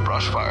start a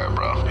brush fire,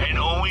 bro. And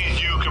only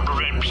you can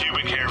prevent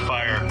pubic hair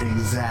fire.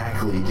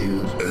 Exactly,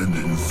 dude. And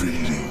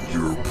invading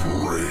your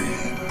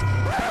brain.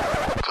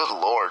 Good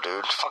lord,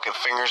 dude. Fucking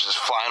fingers just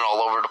flying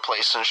all over the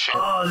place and shit.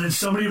 Oh, then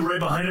somebody right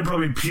behind him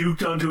probably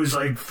puked onto his,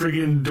 like,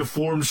 friggin'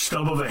 deformed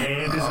stub of a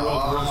hand as they're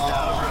all grossed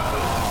out,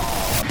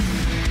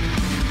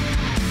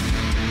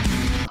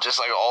 Just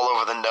like all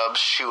over the nubs,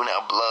 shooting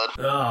out blood.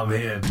 bro. Oh,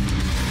 man.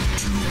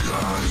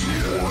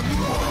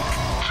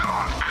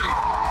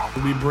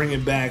 We bring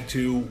it back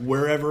to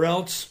wherever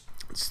else,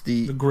 It's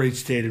the great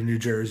state of New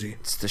Jersey.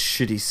 It's the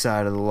shitty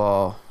side of the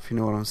law, if you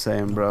know what I'm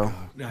saying, bro.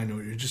 I know,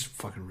 you just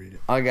fucking read it.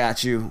 I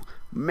got you.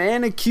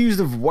 Man accused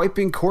of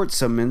wiping court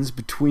summons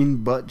between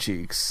butt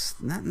cheeks.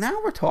 Now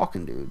we're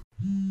talking, dude.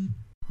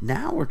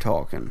 Now we're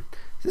talking.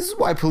 This is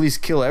why police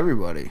kill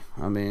everybody.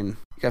 I mean,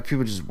 you got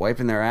people just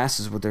wiping their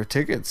asses with their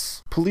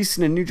tickets. Police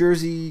in New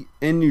Jersey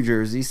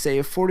say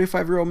a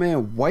 45-year-old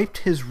man wiped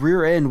his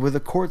rear end with a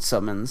court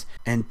summons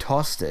and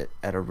tossed it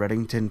at a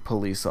Reddington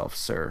police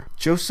officer.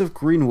 Joseph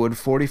Greenwood,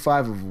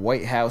 45 of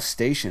White House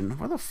Station.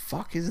 Where the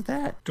fuck is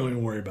that? Don't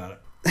even worry about it.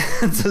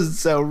 It doesn't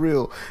sound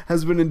real.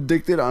 Has been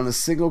indicted on a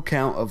single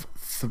count of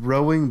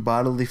throwing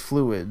bodily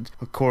fluid,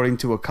 according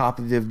to a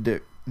copy of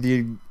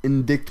the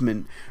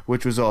indictment,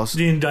 which was also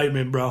the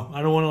indictment, bro.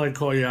 I don't want to like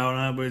call you out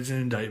on it, but it's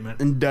an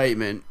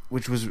indictment.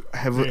 Which was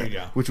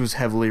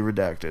heavily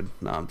redacted.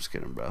 No, I'm just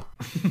kidding, bro.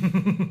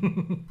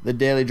 The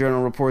Daily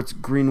Journal reports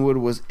Greenwood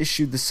was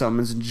issued the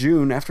summons in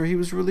June after he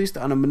was released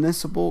on a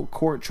municipal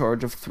court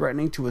charge of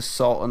threatening to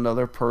assault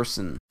another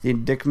person. The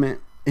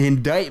indictment.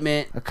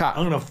 A cop.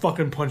 I'm gonna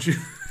fucking punch you,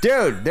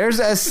 dude. There's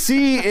a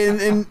C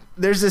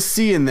there's a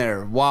C in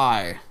there.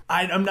 Why?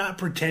 I'm not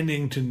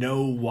pretending to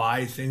know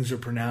why things are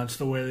pronounced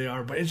the way they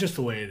are, but it's just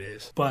the way it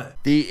is. But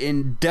the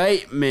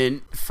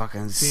indictment,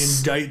 fucking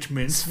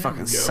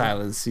fucking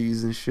silent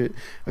C's and shit.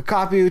 A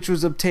copy which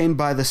was obtained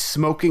by the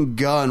Smoking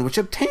Gun, which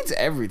obtains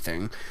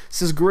everything,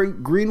 says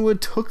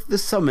Greenwood took the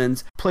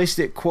summons, placed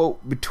it,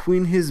 quote,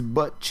 between his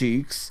butt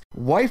cheeks,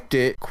 wiped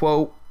it,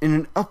 quote, in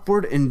an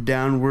upward and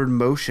downward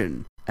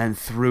motion, and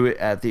threw it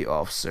at the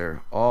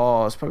officer.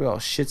 Oh, it's probably all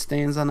shit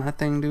stains on that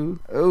thing, dude.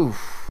 Oh,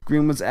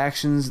 Greenwood's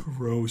actions,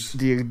 gross.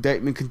 The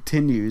indictment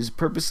continues,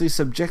 purposely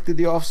subjected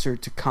the officer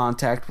to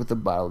contact with the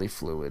bodily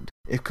fluid.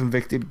 If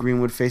convicted,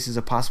 Greenwood faces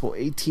a possible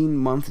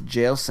 18-month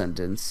jail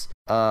sentence.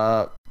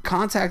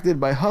 Contacted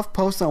by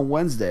HuffPost on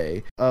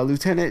Wednesday,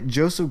 Lieutenant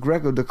Joseph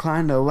Greco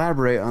declined to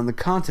elaborate on the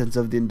contents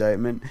of the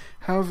indictment.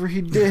 However,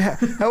 he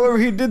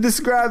did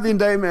describe the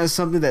indictment as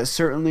something that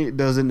certainly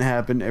doesn't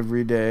happen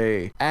every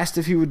day. Asked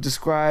if he would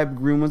describe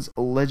Greenwood's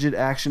alleged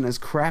action as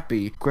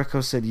crappy,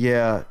 Greco said,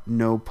 "Yeah,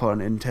 no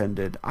pun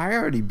intended. I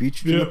already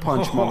beat you to the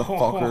punch,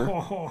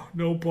 motherfucker."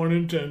 No pun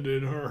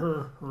intended.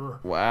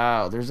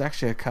 Wow, there's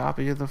actually a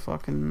copy of the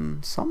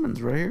fucking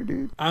summons right here,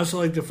 dude. I also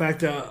like the fact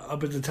that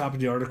up at the top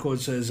of the article it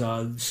says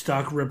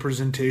stock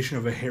representation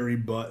of a hairy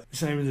butt.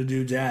 It's not even the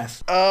dude's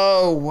ass.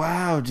 Oh,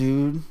 wow,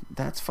 dude.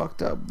 That's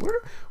fucked up.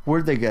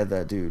 Where'd they get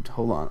that, dude?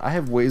 Hold on. I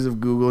have ways of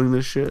Googling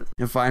this shit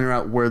and finding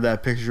out where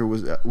that picture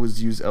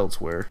was used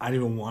elsewhere. I don't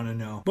even want to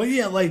know. But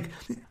yeah, like,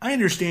 I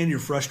understand you're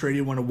frustrated,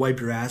 you want to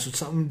wipe your ass with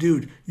something.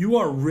 Dude, you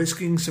are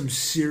risking some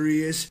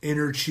serious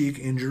inner cheek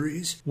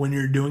injuries when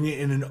you're doing it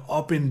in an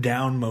up and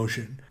down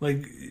motion.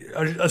 Like,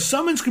 a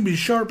summons can be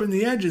sharp in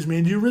the edges,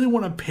 man. Do you really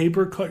want to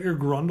paper cut your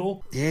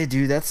grundle? Yeah,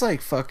 dude, that's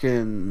like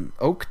fucking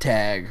oak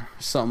tag or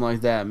something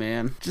like that,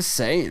 man. Just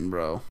saying,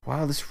 bro.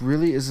 Wow, this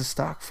really is a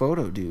stock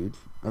photo, dude,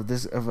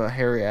 of a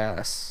hairy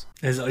ass.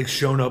 Has it like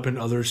shown up in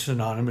other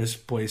synonymous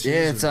places?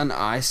 Yeah, it's on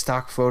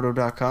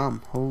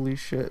iStockPhoto.com. Holy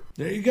shit.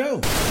 There you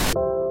go.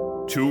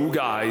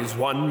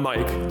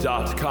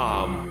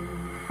 2guys1mic.com.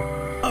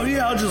 Oh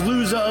yeah, I'll just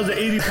lose the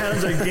 80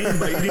 pounds I gained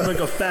by eating like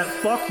a fat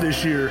fuck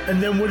this year.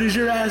 And then what does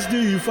your ass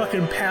do? You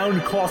fucking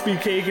pound coffee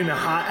cake and a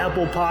hot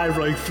apple pie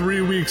for like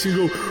 3 weeks and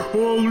go,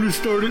 oh, I'm gonna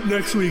start it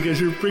next week as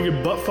you're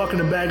freaking butt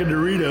fucking a bag of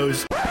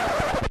Doritos.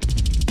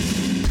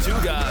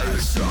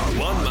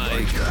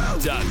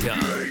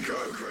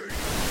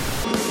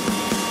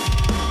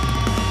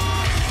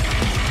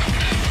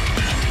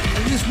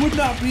 2guys1mic.com. This would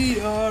not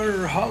be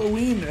our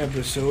Halloween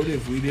episode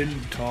if we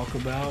didn't talk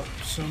about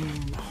some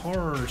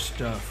horror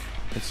stuff.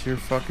 It's your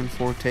fucking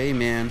forte,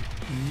 man.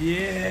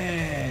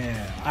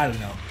 Yeah, I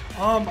don't know.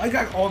 I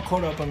got all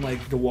caught up on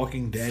like The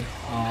Walking Dead.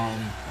 I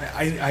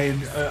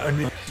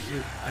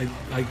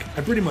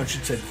pretty much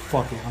said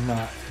fuck it. I'm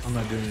not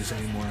doing this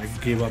anymore. I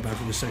gave up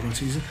after the second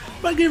season,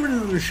 but I gave it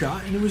another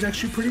shot, and it was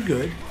actually pretty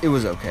good. It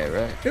was okay,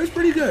 right? It was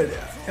pretty good.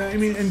 I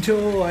mean,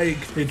 until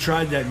like they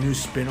tried that new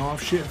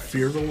spin-off shit,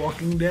 Fear the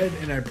Walking Dead,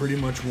 and I pretty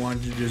much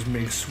wanted to just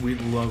make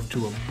sweet love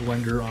to a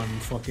blender on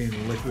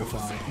fucking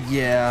Liquefy.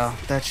 Yeah,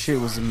 that shit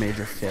was a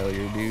major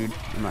failure, dude.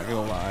 I'm not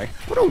gonna lie.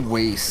 What a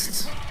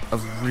waste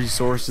of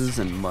resources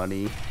and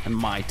money and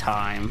my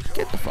time.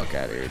 Get the fuck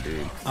out of here,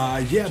 dude.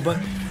 Yeah, but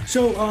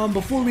so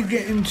before we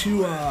get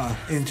into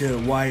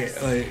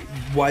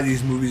why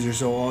these movies are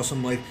so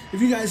awesome, like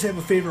if you guys have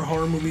a favorite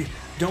horror movie,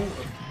 don't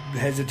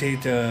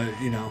hesitate to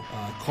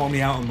call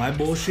me out on my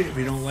bullshit if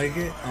you don't like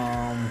it,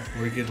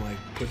 or you can like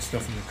put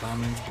stuff in the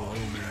comments below.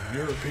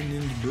 Your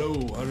opinions blow.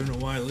 I don't know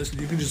why I listen.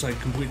 You can just like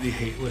completely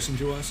listen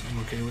to us. I'm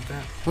okay with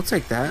that. We'll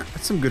take that.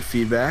 That's some good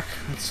feedback.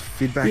 That's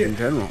feedback in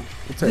general.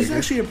 We'll take this is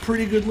actually a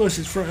pretty good list.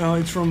 It's from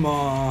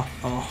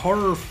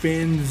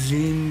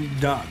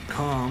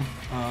horrorfanzine.com.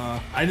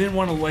 I didn't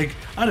want to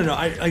I don't know.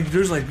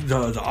 There's like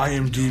the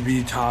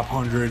IMDb top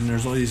 100, and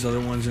there's all these other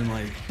ones, and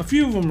like a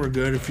few of them were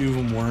good, a few of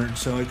them weren't.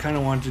 So I kind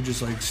of wanted to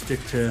just like stick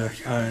to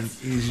an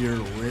easier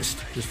list,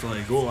 just for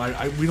like,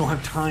 we don't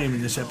have time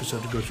in this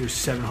episode to go through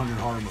 700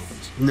 horror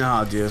movies.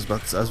 No, dude, I was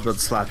about to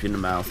slap you in the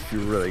mouth if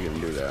you're really gonna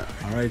do that.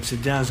 All right,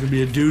 sit down. It's gonna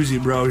be a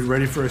doozy, bro. You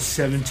ready for a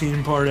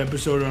 17-part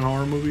episode on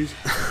horror movies?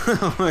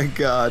 Oh my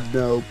God,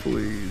 no,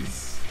 please.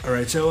 All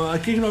right, so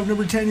kicking off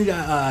number 10, you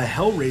got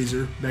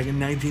Hellraiser back in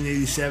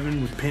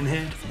 1987 with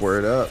Pinhead.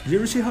 Word up. Did you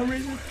ever see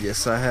Hellraiser?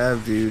 Yes, I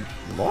have, dude.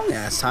 Long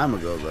ass time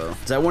ago, though.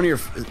 Is that one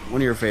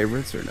of your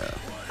favorites or no?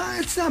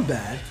 It's not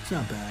bad. It's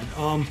not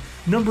bad.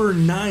 Number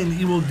 9,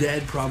 Evil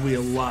Dead, probably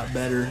a lot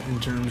better in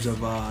terms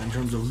of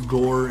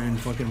gore and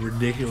fucking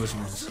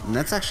ridiculousness. And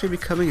that's actually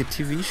becoming a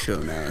TV show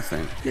now, I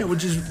think. Yeah,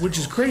 which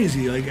is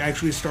crazy. Like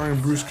actually starring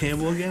Bruce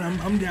Campbell again.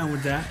 I'm down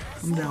with that.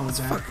 I'm down with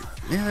that.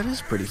 Yeah, that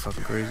is pretty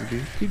fucking crazy,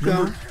 dude. Keep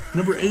going.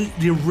 Number 8,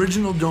 the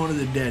original Dawn of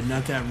the Dead,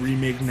 not that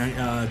remake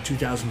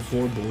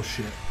 2004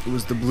 bullshit. It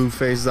was the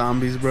blue-faced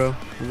zombies, bro.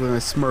 With the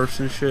Smurfs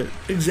and shit.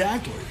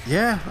 Exactly.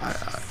 Yeah,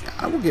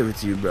 I will give it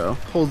to you, bro.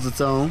 Holds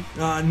its own.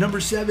 Number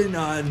 7,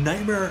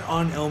 Nightmare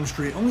on Elm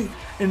Street.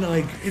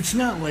 It's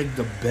not like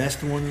the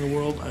best one in the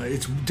world.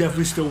 It's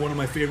definitely still one of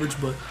my favorites,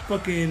 but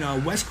fucking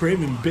Wes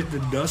Craven bit the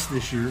dust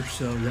this year,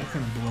 so that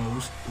kind of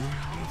blows.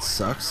 It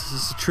sucks.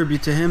 It's a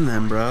tribute to him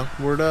then, bro.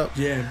 Word up.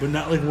 Yeah, but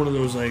not like one of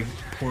those like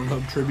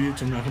Pornhub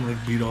tributes. I'm not gonna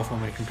like beat off on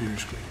my computer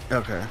screen.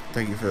 Okay,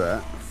 thank you for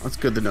that. That's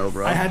good to know,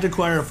 bro. I had to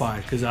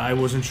clarify because I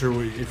wasn't sure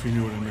if you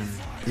knew what I meant.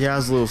 Yeah, I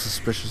was a little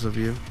suspicious of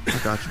you. I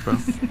got you, bro.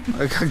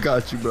 I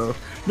got you, bro.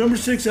 Number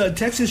 6,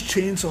 Texas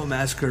Chainsaw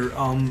Massacre.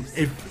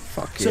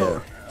 Fuck yeah.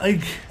 So,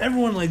 like,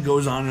 everyone like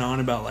goes on and on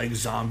about like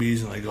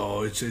zombies and like,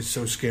 oh, it's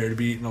so scary to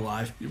be eaten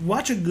alive.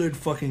 Watch a good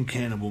fucking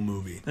cannibal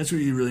movie. That's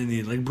what you really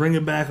need. Like, bring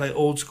it back like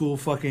old school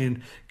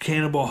fucking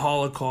cannibal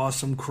holocaust,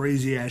 some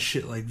crazy ass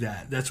shit like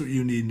that. That's what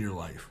you need in your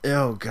life.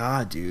 Oh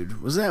god,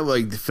 dude. Was that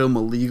like the film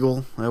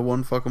illegal at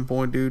one fucking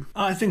point, dude?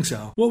 I think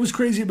so. What was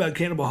crazy about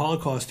Cannibal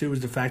Holocaust too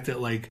was the fact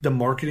that like the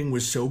marketing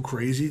was so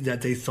crazy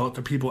that they thought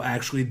the people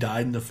actually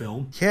died in the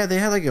film. Yeah, they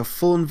had like a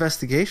full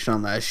investigation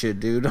on that shit,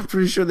 dude. I'm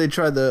pretty sure they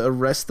tried to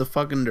arrest the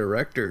fucking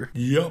director.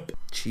 Yup.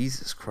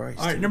 Jesus Christ.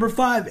 All right, dude. number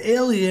 5,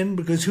 Alien,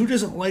 because who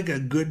doesn't like a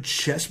good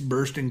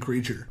chest-bursting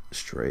creature?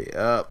 Straight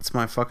up. It's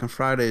my fucking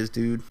Fridays,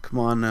 dude. Come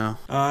on now.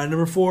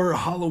 Number 4,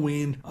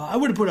 Halloween. I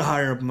would have put it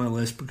higher up on my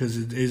list because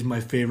it is my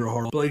favorite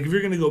horror. But like, if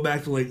you're gonna go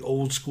back to like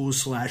old school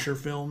slasher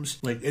films,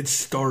 like it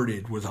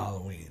started with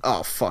Halloween.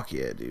 Oh, fuck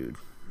yeah, dude.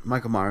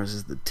 Michael Myers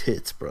is the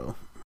tits, bro.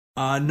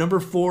 Number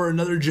 4,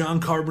 another John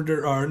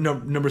Carpenter,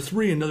 number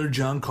 3, another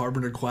John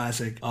Carpenter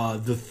classic,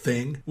 The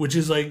Thing, which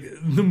is like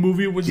the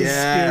movie with the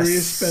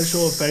scariest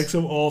special effects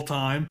of all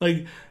time.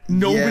 Like,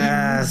 nobody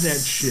needs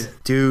that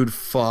shit. Dude,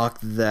 fuck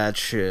that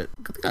shit.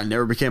 I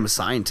never became a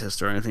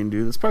scientist or anything,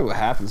 dude. That's probably what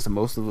happens to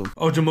most of them.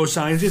 Oh, to most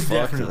scientists?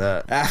 Fuck Definitely.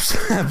 that.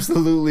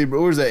 Absolutely,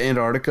 bro. Where's that,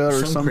 Antarctica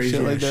or some crazy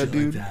shit like that, shit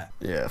dude? like that.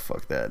 Yeah,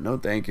 fuck that. No,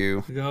 thank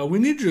you. We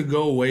need you to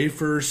go away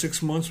for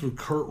 6 months with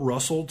Kurt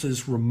Russell to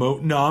this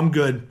remote. No, I'm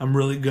good. I'm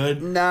really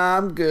good. Nah,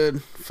 I'm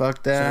good.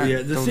 Fuck that. So,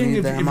 yeah, the Don't thing, need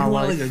if that you in my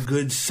want life. like a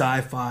good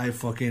sci-fi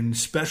fucking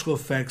special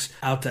effects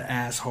out the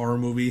ass horror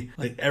movie,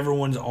 like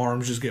everyone's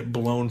arms just get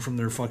blown from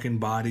their fucking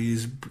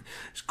bodies,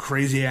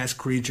 crazy ass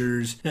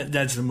creatures,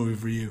 that's the movie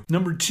for you.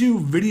 Number 2,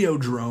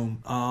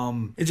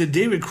 Videodrome. It's a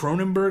David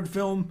Cronenberg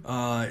film.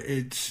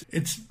 It's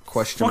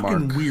Question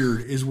fucking mark.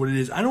 weird is what it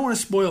is. I don't want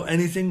to spoil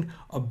anything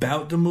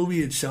about the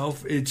movie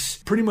itself. It's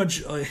pretty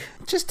much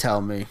Just tell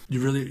me.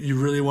 you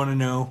really want to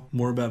know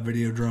more about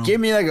Videodrome?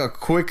 Give me like a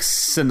quick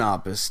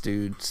synopsis,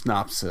 dude.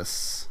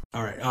 Synopsis.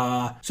 All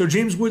right. So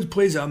James Woods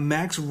plays a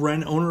Max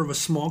Wren, owner of a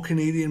small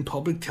Canadian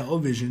public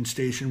television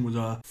station with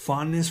a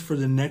fondness for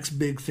the next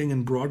big thing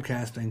in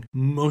broadcasting,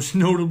 most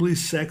notably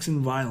sex and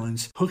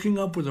violence. Hooking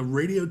up with a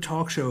radio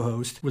talk show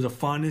host with a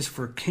fondness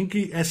for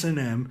kinky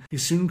S&M, he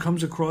soon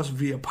comes across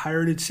via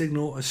pirated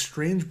signal a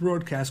strange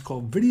broadcast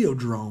called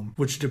Videodrome,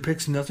 which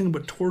depicts nothing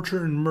but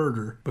torture and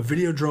murder. But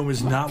Videodrome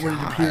is not what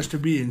it appears to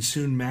be, and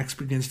soon Max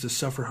begins to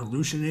suffer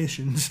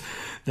hallucinations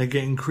that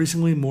get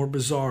increasingly more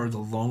bizarre the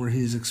longer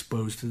he is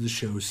exposed to the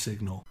show's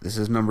signal. This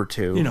is number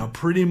 2. You know,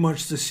 pretty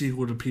much the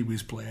sequel to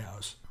Pee-wee's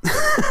Playhouse.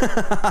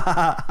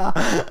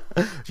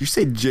 Did you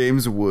say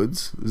James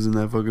Woods is in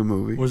that fucking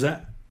movie? What was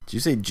that? Did you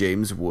say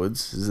James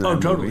Woods is in that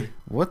movie? Totally.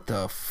 What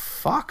the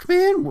fuck,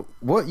 man?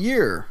 What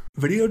year?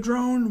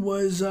 Videodrome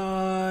was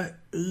 80...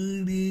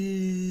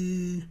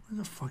 What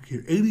the fuck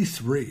year?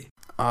 83.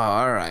 Oh,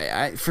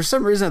 alright. For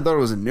some reason I thought it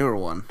was a newer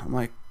one. I'm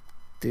like,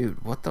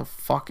 dude, what the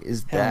fuck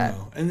is that?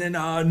 Hell no. And then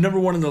number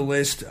 1 on the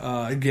list,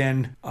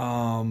 again,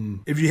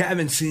 if you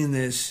haven't seen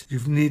this, you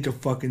need to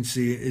fucking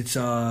see it. It's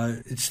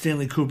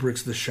Stanley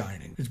Kubrick's The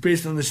Shining. It's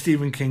based on the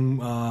Stephen King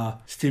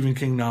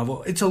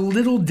novel. It's a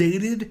little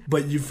dated,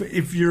 but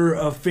if you're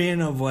a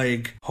fan of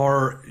like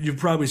horror, you've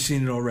probably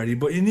seen it already.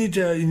 But you need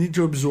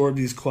to absorb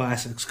these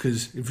classics,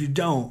 because if you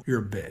don't,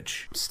 you're a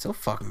bitch. It's still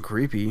fucking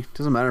creepy.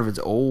 Doesn't matter if it's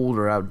old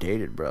or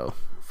outdated, bro.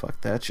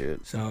 Fuck that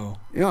shit. So,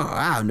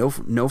 wow, no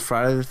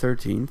Friday the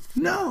 13th.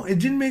 No,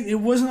 it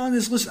wasn't on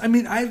this list. I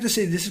mean, I have to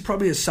say this is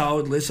probably a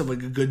solid list of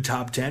like a good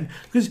top 10,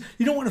 because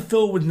you don't want to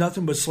fill it with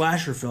nothing but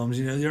slasher films.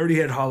 You know, they already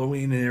had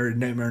Halloween and they had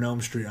Nightmare on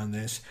Elm Street on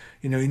this.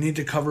 You know, you need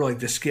to cover like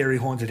the scary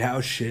haunted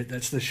house shit.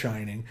 That's The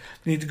Shining.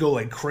 You need to go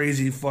like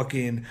crazy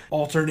fucking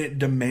alternate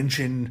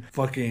dimension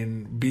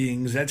fucking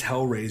beings. That's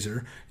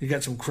Hellraiser. You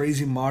got some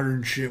crazy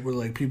modern shit with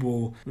like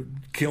people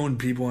killing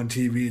people on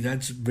TV.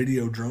 That's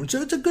Videodrome.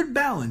 So it's a good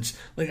balance.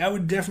 Like, I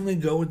would definitely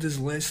go with this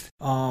list.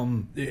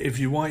 If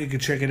you want, you can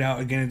check it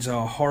out. Again, it's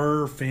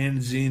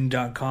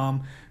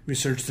horrorfanzine.com. We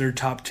search their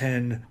top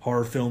 10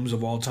 horror films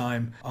of all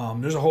time.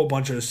 There's a whole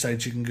bunch of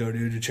sites you can go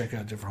to check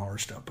out different horror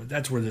stuff, but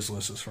that's where this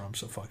list is from,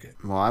 so fuck it.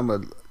 Well, I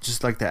would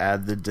just like to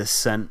add The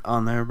Descent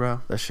on there,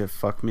 bro. That shit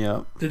fucked me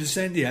up. The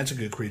Descent, yeah, it's a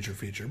good creature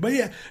feature. But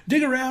yeah,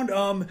 dig around.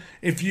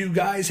 If you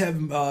guys have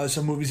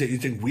some movies that you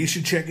think we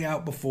should check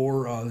out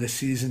before the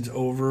season's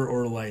over,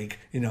 or like,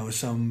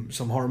 some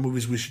horror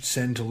movies we should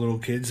send to little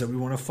kids that we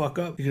want to fuck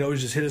up, you can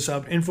always just hit us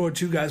up,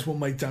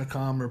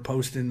 info@twoguysonemike.com, or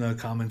post in the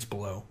comments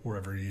below,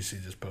 wherever you see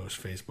this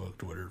post, Facebook,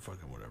 Twitter,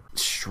 fucking whatever.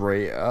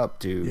 Straight up,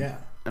 dude. Yeah.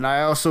 And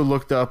I also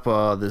looked up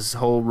this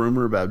whole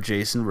rumor about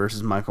Jason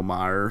versus Michael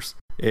Myers.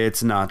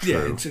 It's not true.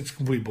 Yeah, it's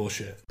complete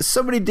bullshit.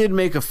 Somebody did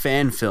make a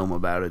fan film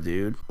about it,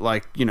 dude.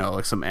 Like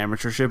some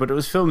amateur shit, but it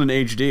was filmed in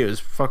HD. It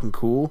was fucking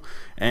cool.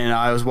 And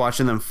I was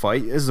watching them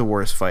fight. It's the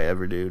worst fight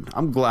ever, dude.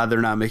 I'm glad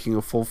they're not making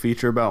a full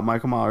feature about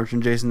Michael Myers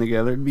and Jason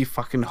together. It'd be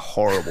fucking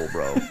horrible,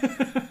 bro.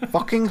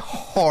 Fucking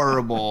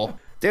horrible.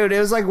 Dude, it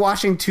was like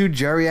watching two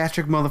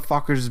geriatric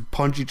motherfuckers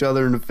punch each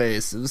other in the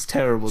face. It was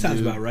terrible, Sounds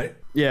dude. about right.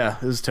 Yeah,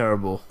 it was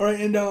terrible. All right,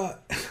 and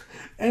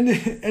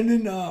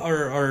in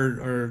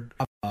our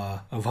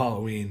of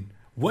Halloween,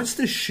 what's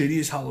the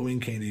shittiest Halloween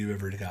candy you've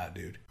ever got,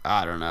 dude?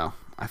 I don't know.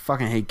 I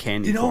fucking hate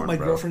candy corn, my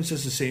bro. girlfriend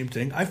says the same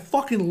thing. I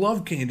fucking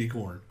love candy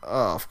corn.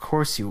 Oh, of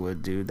course you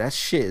would, dude. That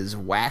shit is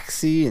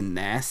waxy and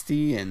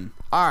nasty. And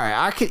alright,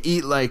 I could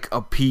eat like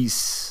a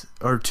piece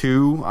or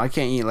two. I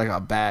can't eat like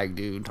a bag,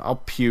 dude. I'll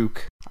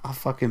puke. I'll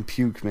fucking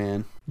puke,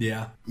 man.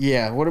 Yeah.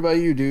 Yeah, what about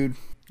you, dude?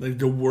 Like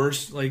the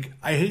worst, like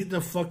I hate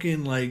the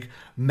fucking like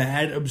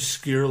mad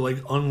obscure like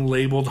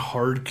unlabeled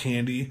hard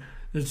candy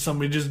that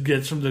somebody just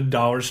gets from the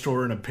dollar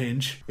store in a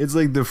pinch. It's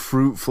like the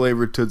fruit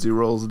flavored Tootsie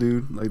Rolls,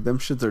 dude. Like them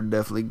shits are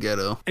definitely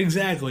ghetto.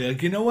 Exactly.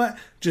 Like, you know what?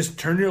 Just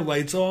turn your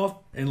lights off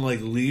and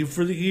like leave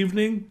for the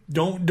evening.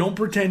 Don't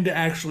pretend to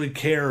actually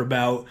care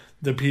about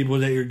the people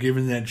that you're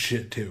giving that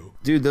shit to.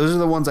 Dude, those are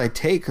the ones I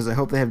take because I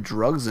hope they have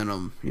drugs in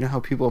them. You know how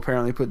people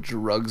apparently put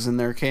drugs in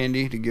their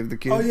candy to give the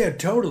kids? Oh, yeah,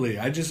 totally.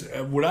 I just,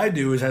 what I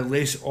do is I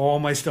lace all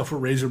my stuff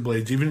with razor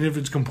blades. Even if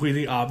it's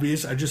completely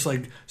obvious, I just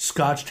like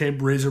scotch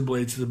tape razor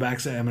blades to the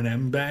backs of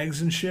M&M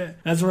bags and shit.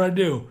 That's what I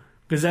do.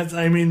 Because that's,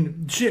 I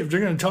mean, shit, if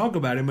they're going to talk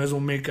about it, might as well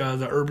make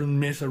the urban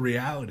myth a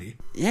reality.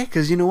 Yeah,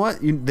 because you know what?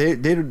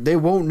 They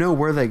won't know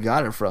where they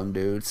got it from,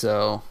 dude.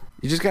 So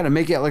you just got to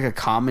make it like a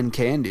common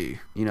candy,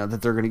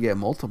 that they're going to get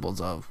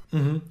multiples of.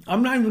 Mm-hmm.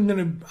 I'm not even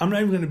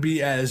gonna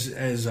be as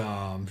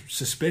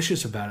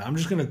suspicious about it. I'm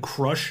just gonna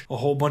crush a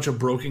whole bunch of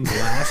broken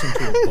glass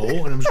into a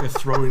bowl, and I'm just gonna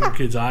throw it in your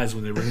kids' eyes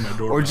when they ring my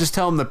door. Or just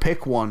tell them to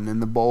pick one,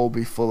 and the bowl will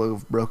be full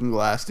of broken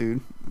glass,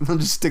 dude. They'll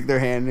just stick their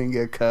hand in and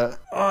get cut.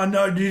 Oh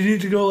no! You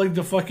need to go like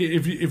the fucking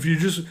if you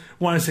just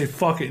want to say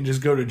fuck it and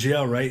just go to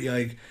jail, right?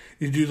 Like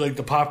you do like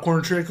the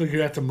popcorn trick, like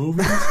you're at the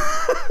movies.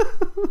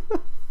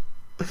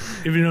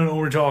 If you don't know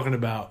what we're talking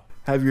about.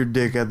 Have your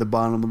dick at the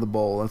bottom of the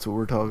bowl. That's what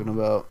we're talking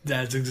about.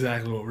 That's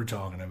exactly what we're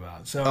talking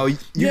about. So,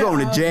 you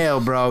going to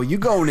jail, bro. You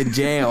going to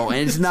jail,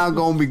 and it's not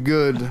going to be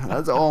good.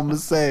 That's all I'm going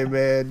to say,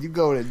 man. You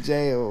going to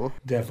jail.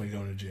 Definitely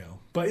going to jail.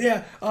 But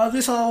yeah,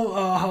 this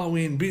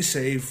Halloween, be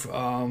safe.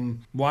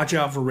 Watch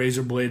out for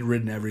razor blade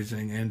ridden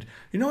everything. And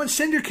you know what?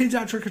 Send your kids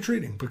out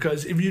trick-or-treating.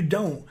 Because if you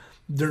don't,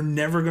 they're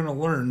never going to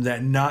learn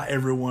that not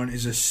everyone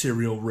is a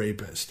serial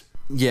rapist.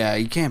 Yeah,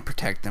 you can't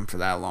protect them for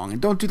that long.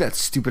 And don't do that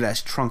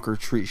stupid-ass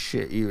trunk-or-treat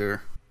shit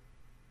either.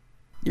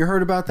 You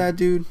heard about that,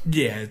 dude?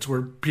 Yeah, it's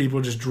where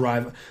people just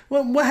drive.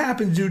 Well, what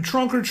happens, dude?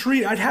 Trunk or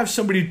treat? I'd have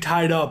somebody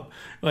tied up,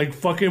 like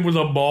fucking with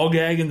a ball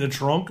gag in the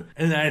trunk,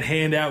 and I'd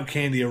hand out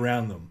candy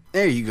around them.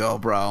 There you go,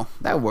 bro.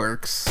 That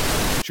works.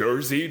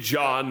 Jersey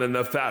John and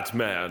the Fat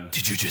Man.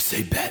 Did you just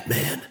say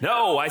Batman?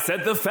 No, I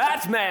said the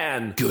Fat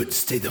Man. Good,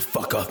 stay the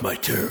fuck off my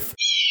turf.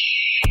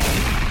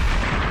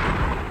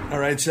 All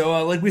right,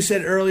 so like we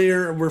said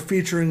earlier, we're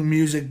featuring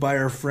music by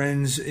our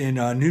friends in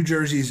New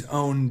Jersey's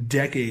own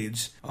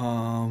Decades.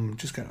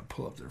 Just gotta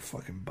pull up their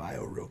fucking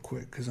bio real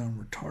quick because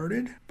I'm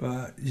retarded.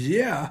 But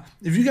yeah,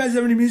 if you guys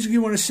have any music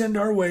you want to send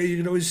our way, you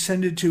can always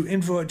send it to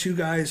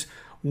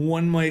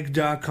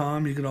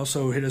info@twoguysonemike.com. You can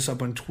also hit us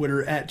up on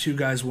Twitter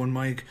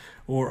 @twoguysonemike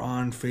or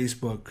on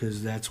Facebook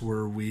because that's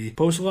where we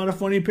post a lot of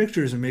funny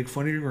pictures and make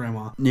fun of your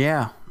grandma.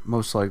 Yeah.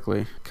 Most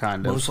likely,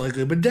 kind of. Most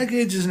likely. But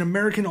Decades is an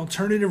American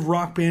alternative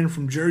rock band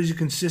from Jersey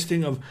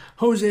consisting of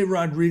Jose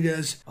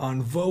Rodriguez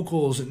on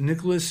vocals,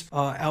 Nicholas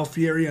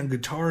Alfieri on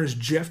guitars,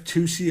 Jeff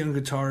Tucci on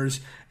guitars,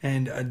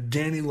 and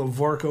Danny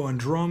Lavarco on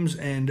drums,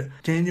 and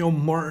Daniel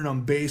Martin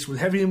on bass. With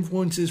heavy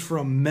influences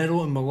from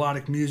metal and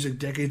melodic music,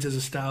 Decades has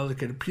a style that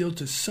can appeal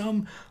to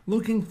some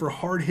looking for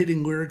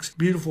hard-hitting lyrics,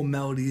 beautiful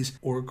melodies,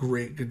 or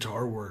great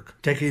guitar work.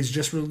 Decades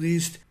just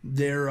released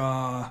their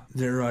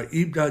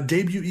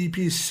debut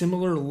EP,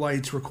 Similar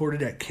Lights,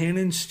 recorded at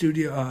Cannon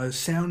Studio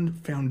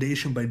Sound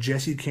Foundation by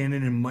Jesse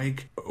Cannon and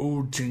Mike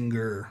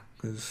Oettinger.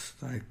 Because,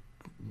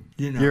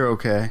 You're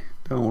okay.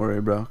 Don't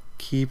worry, bro.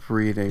 Keep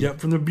reading.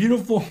 Yep, from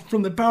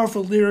the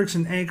powerful lyrics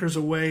and Anchors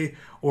Away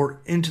or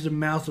Into the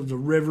Mouth of the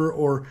River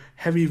or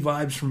Heavy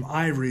Vibes from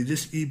Ivory,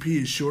 this EP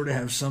is sure to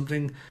have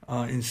something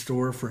in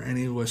store for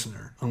any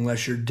listener,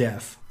 unless you're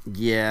deaf.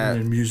 Yeah.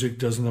 And then music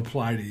doesn't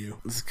apply to you.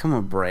 It's come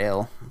a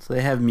Braille. So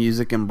they have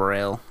music in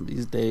Braille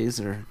these days.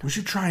 Or we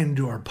should try and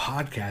do our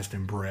podcast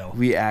in Braille.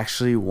 We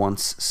actually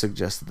once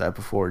suggested that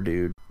before,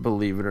 dude.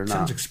 Believe it or not.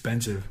 Sounds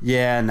expensive.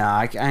 Yeah, nah,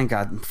 I ain't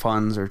got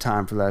funds or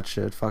time for that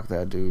shit. Fuck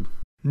that, dude.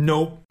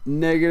 Nope.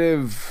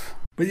 Negative.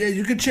 But yeah,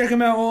 you can check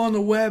them out all on the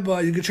web.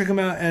 You can check them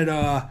out at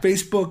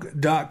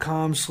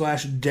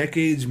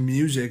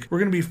facebook.com/decadesmusic. We're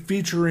going to be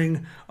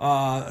featuring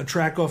a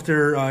track off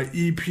their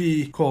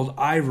EP called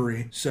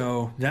Ivory.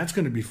 So that's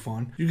going to be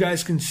fun. You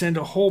guys can send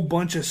a whole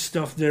bunch of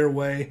stuff their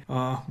way.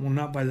 Well,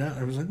 not by that.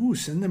 I was like, ooh,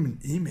 send them an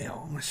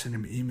email. I'm going to send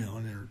them an email,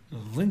 and the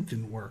link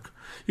didn't work.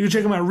 You can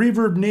check them out,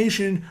 Reverb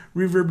Nation,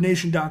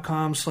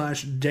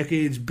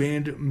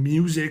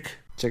 reverbnation.com/decadesbandmusic.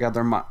 Check out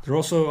their They're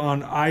also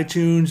on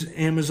iTunes,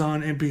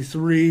 Amazon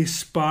MP3,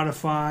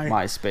 Spotify,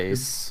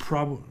 MySpace.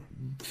 Probably.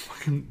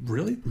 Fucking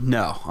really?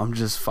 No, I'm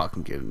just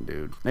fucking kidding,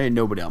 dude. There ain't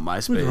nobody on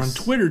MySpace. They're on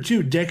Twitter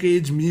too.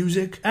 Decades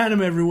Music. Add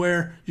them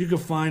everywhere. You can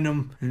find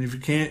them, and if you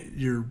can't,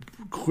 you're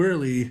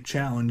clearly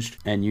challenged.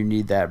 And you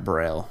need that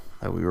Braille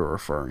that we were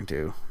referring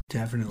to.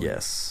 Definitely.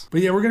 Yes. But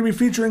yeah, we're going to be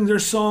featuring their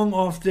song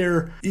off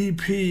their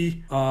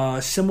EP,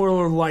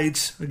 Similar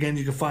Lights. Again,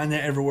 you can find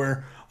that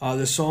everywhere.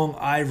 The song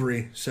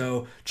Ivory.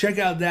 So check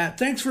out that.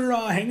 Thanks for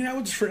hanging out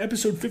with us for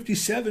episode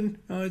 57.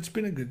 It's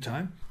been a good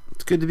time.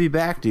 It's good to be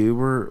back, dude.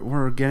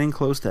 We're getting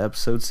close to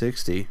episode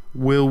 60.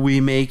 Will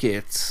we make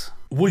it?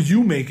 Will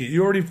you make it?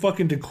 You already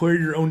fucking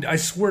declared your own. I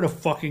swear to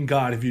fucking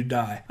God, if you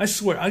die, I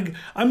swear,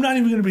 I'm not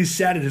even going to be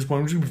sad at this point.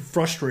 I'm just going to be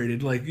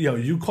frustrated. Like, yo,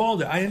 you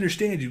called it. I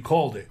understand you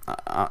called it.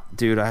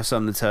 Dude, I have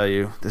something to tell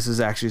you. This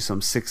is actually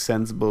some Sixth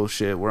Sense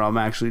bullshit where I'm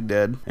actually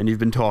dead, and you've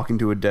been talking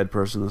to a dead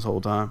person this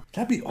whole time.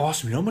 That'd be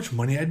awesome. You know how much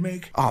money I'd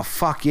make? Oh,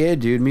 fuck yeah,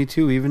 dude. Me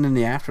too. Even in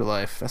the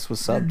afterlife. That's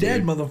what's up, dude. You're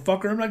dead,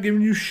 motherfucker. I'm not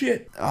giving you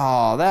shit.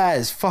 Oh, that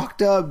is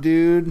fucked up,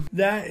 dude.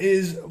 That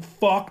is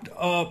fucked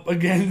up.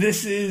 Again,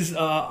 this is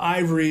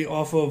Ivory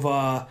off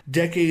of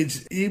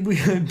Decades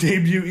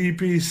debut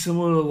EP,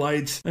 Similar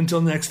Lights.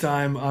 Until next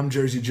time, I'm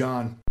Jersey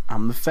John.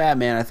 I'm the fat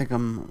man. I think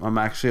I'm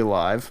actually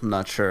alive. I'm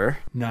not sure.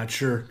 Not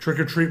sure. Trick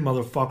or treat,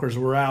 motherfuckers.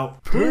 We're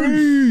out.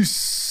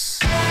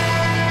 Peace.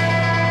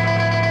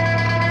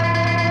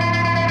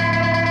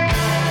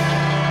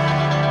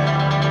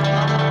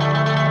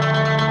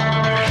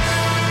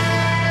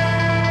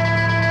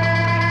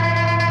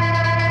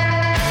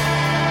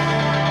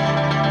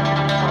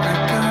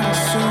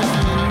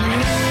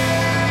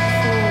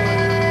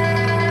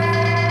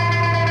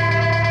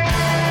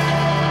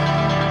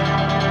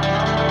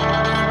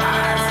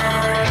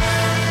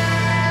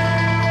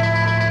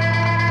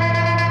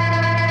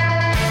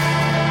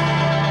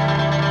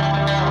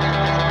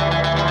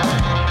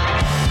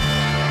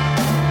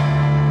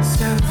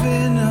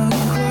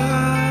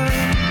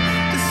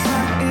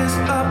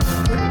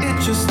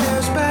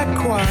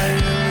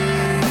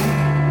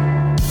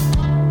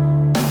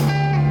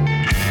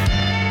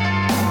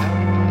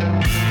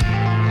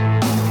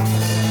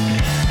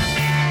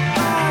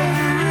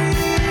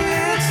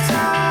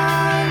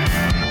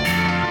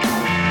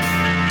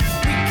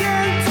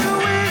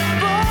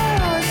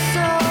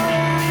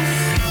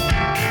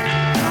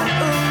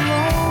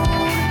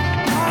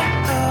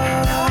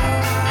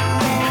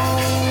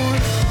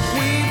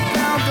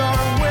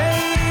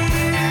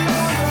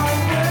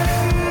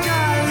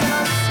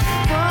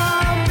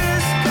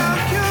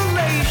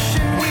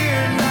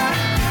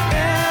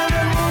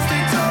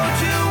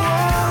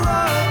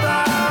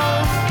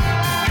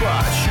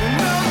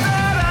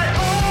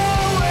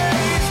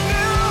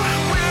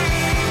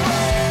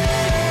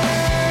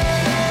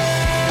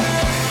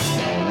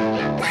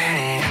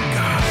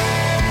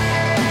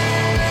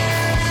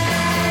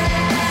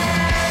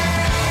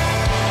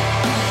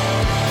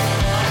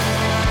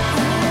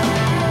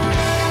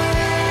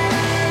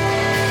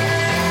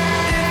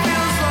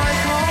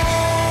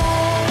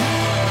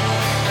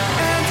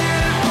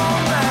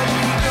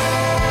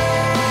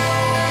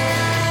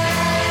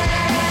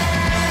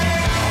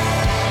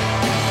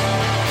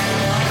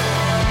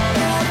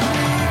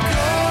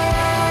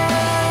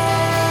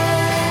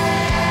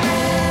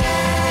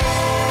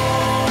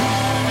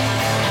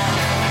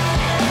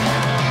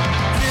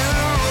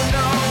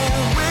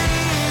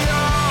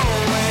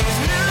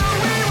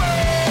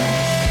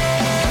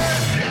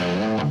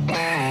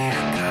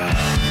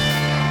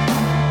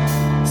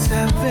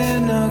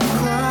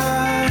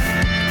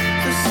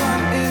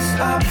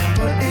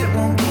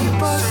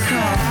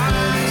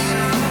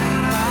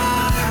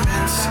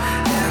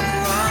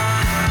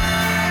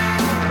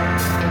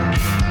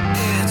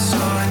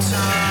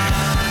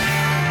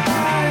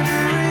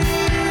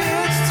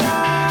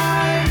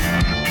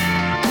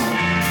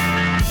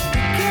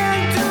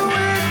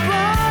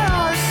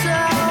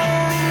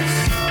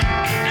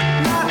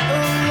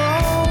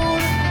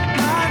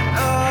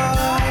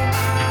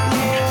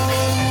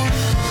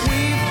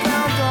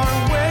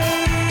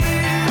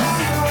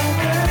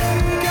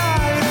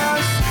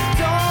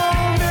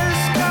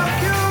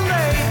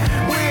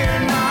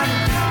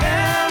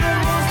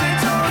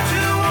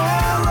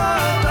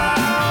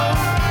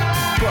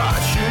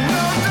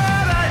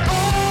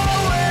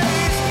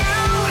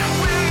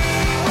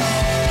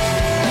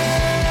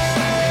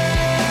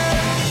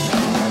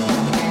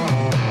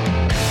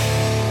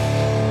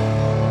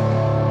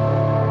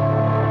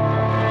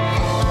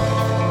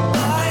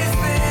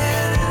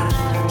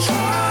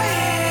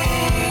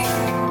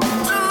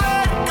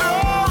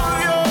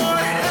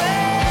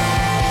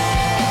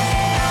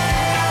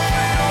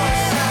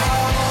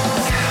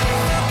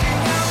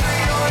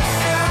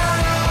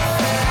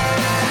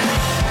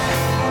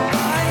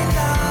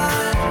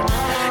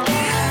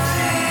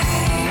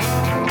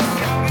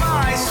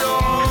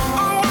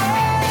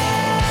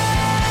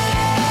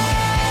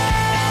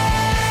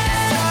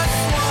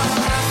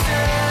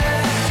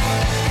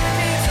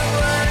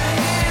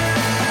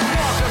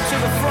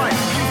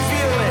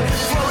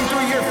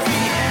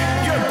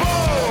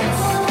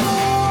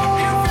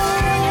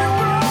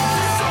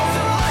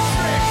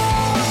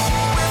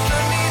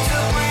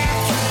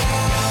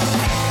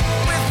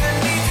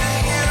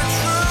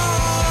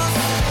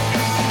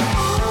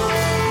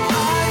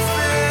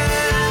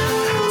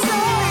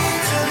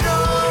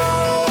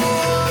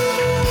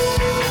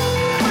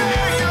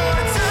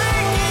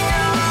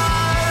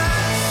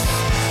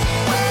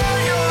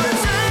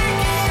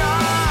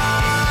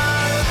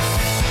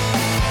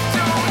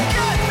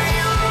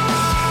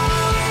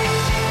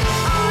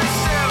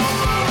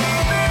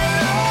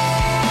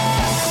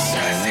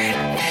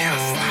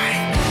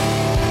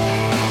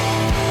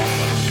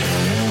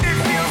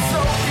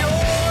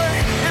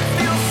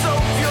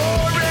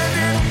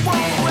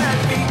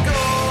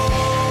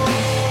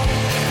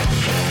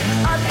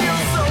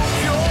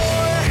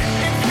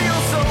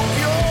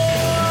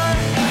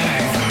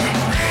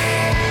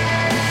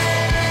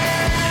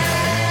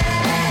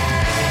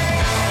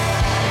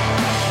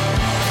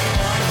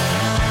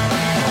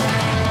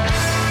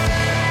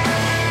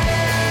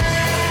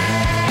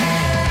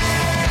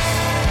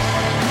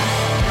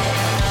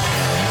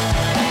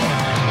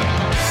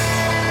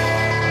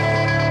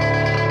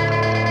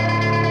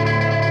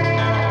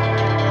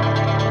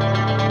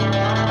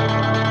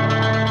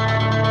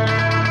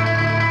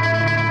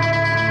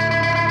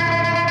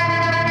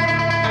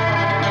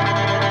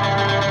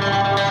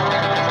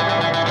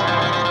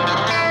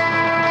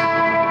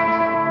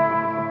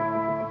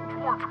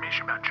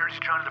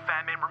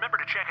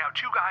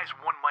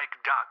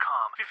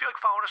 twoguys1mic.com. If you feel like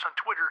following us on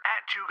Twitter,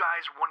 at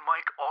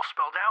 2guys1mic, all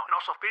spelled out, and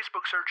also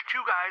Facebook search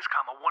 2guys,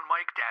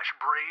 1mic,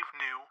 -brave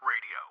new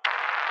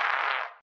radio.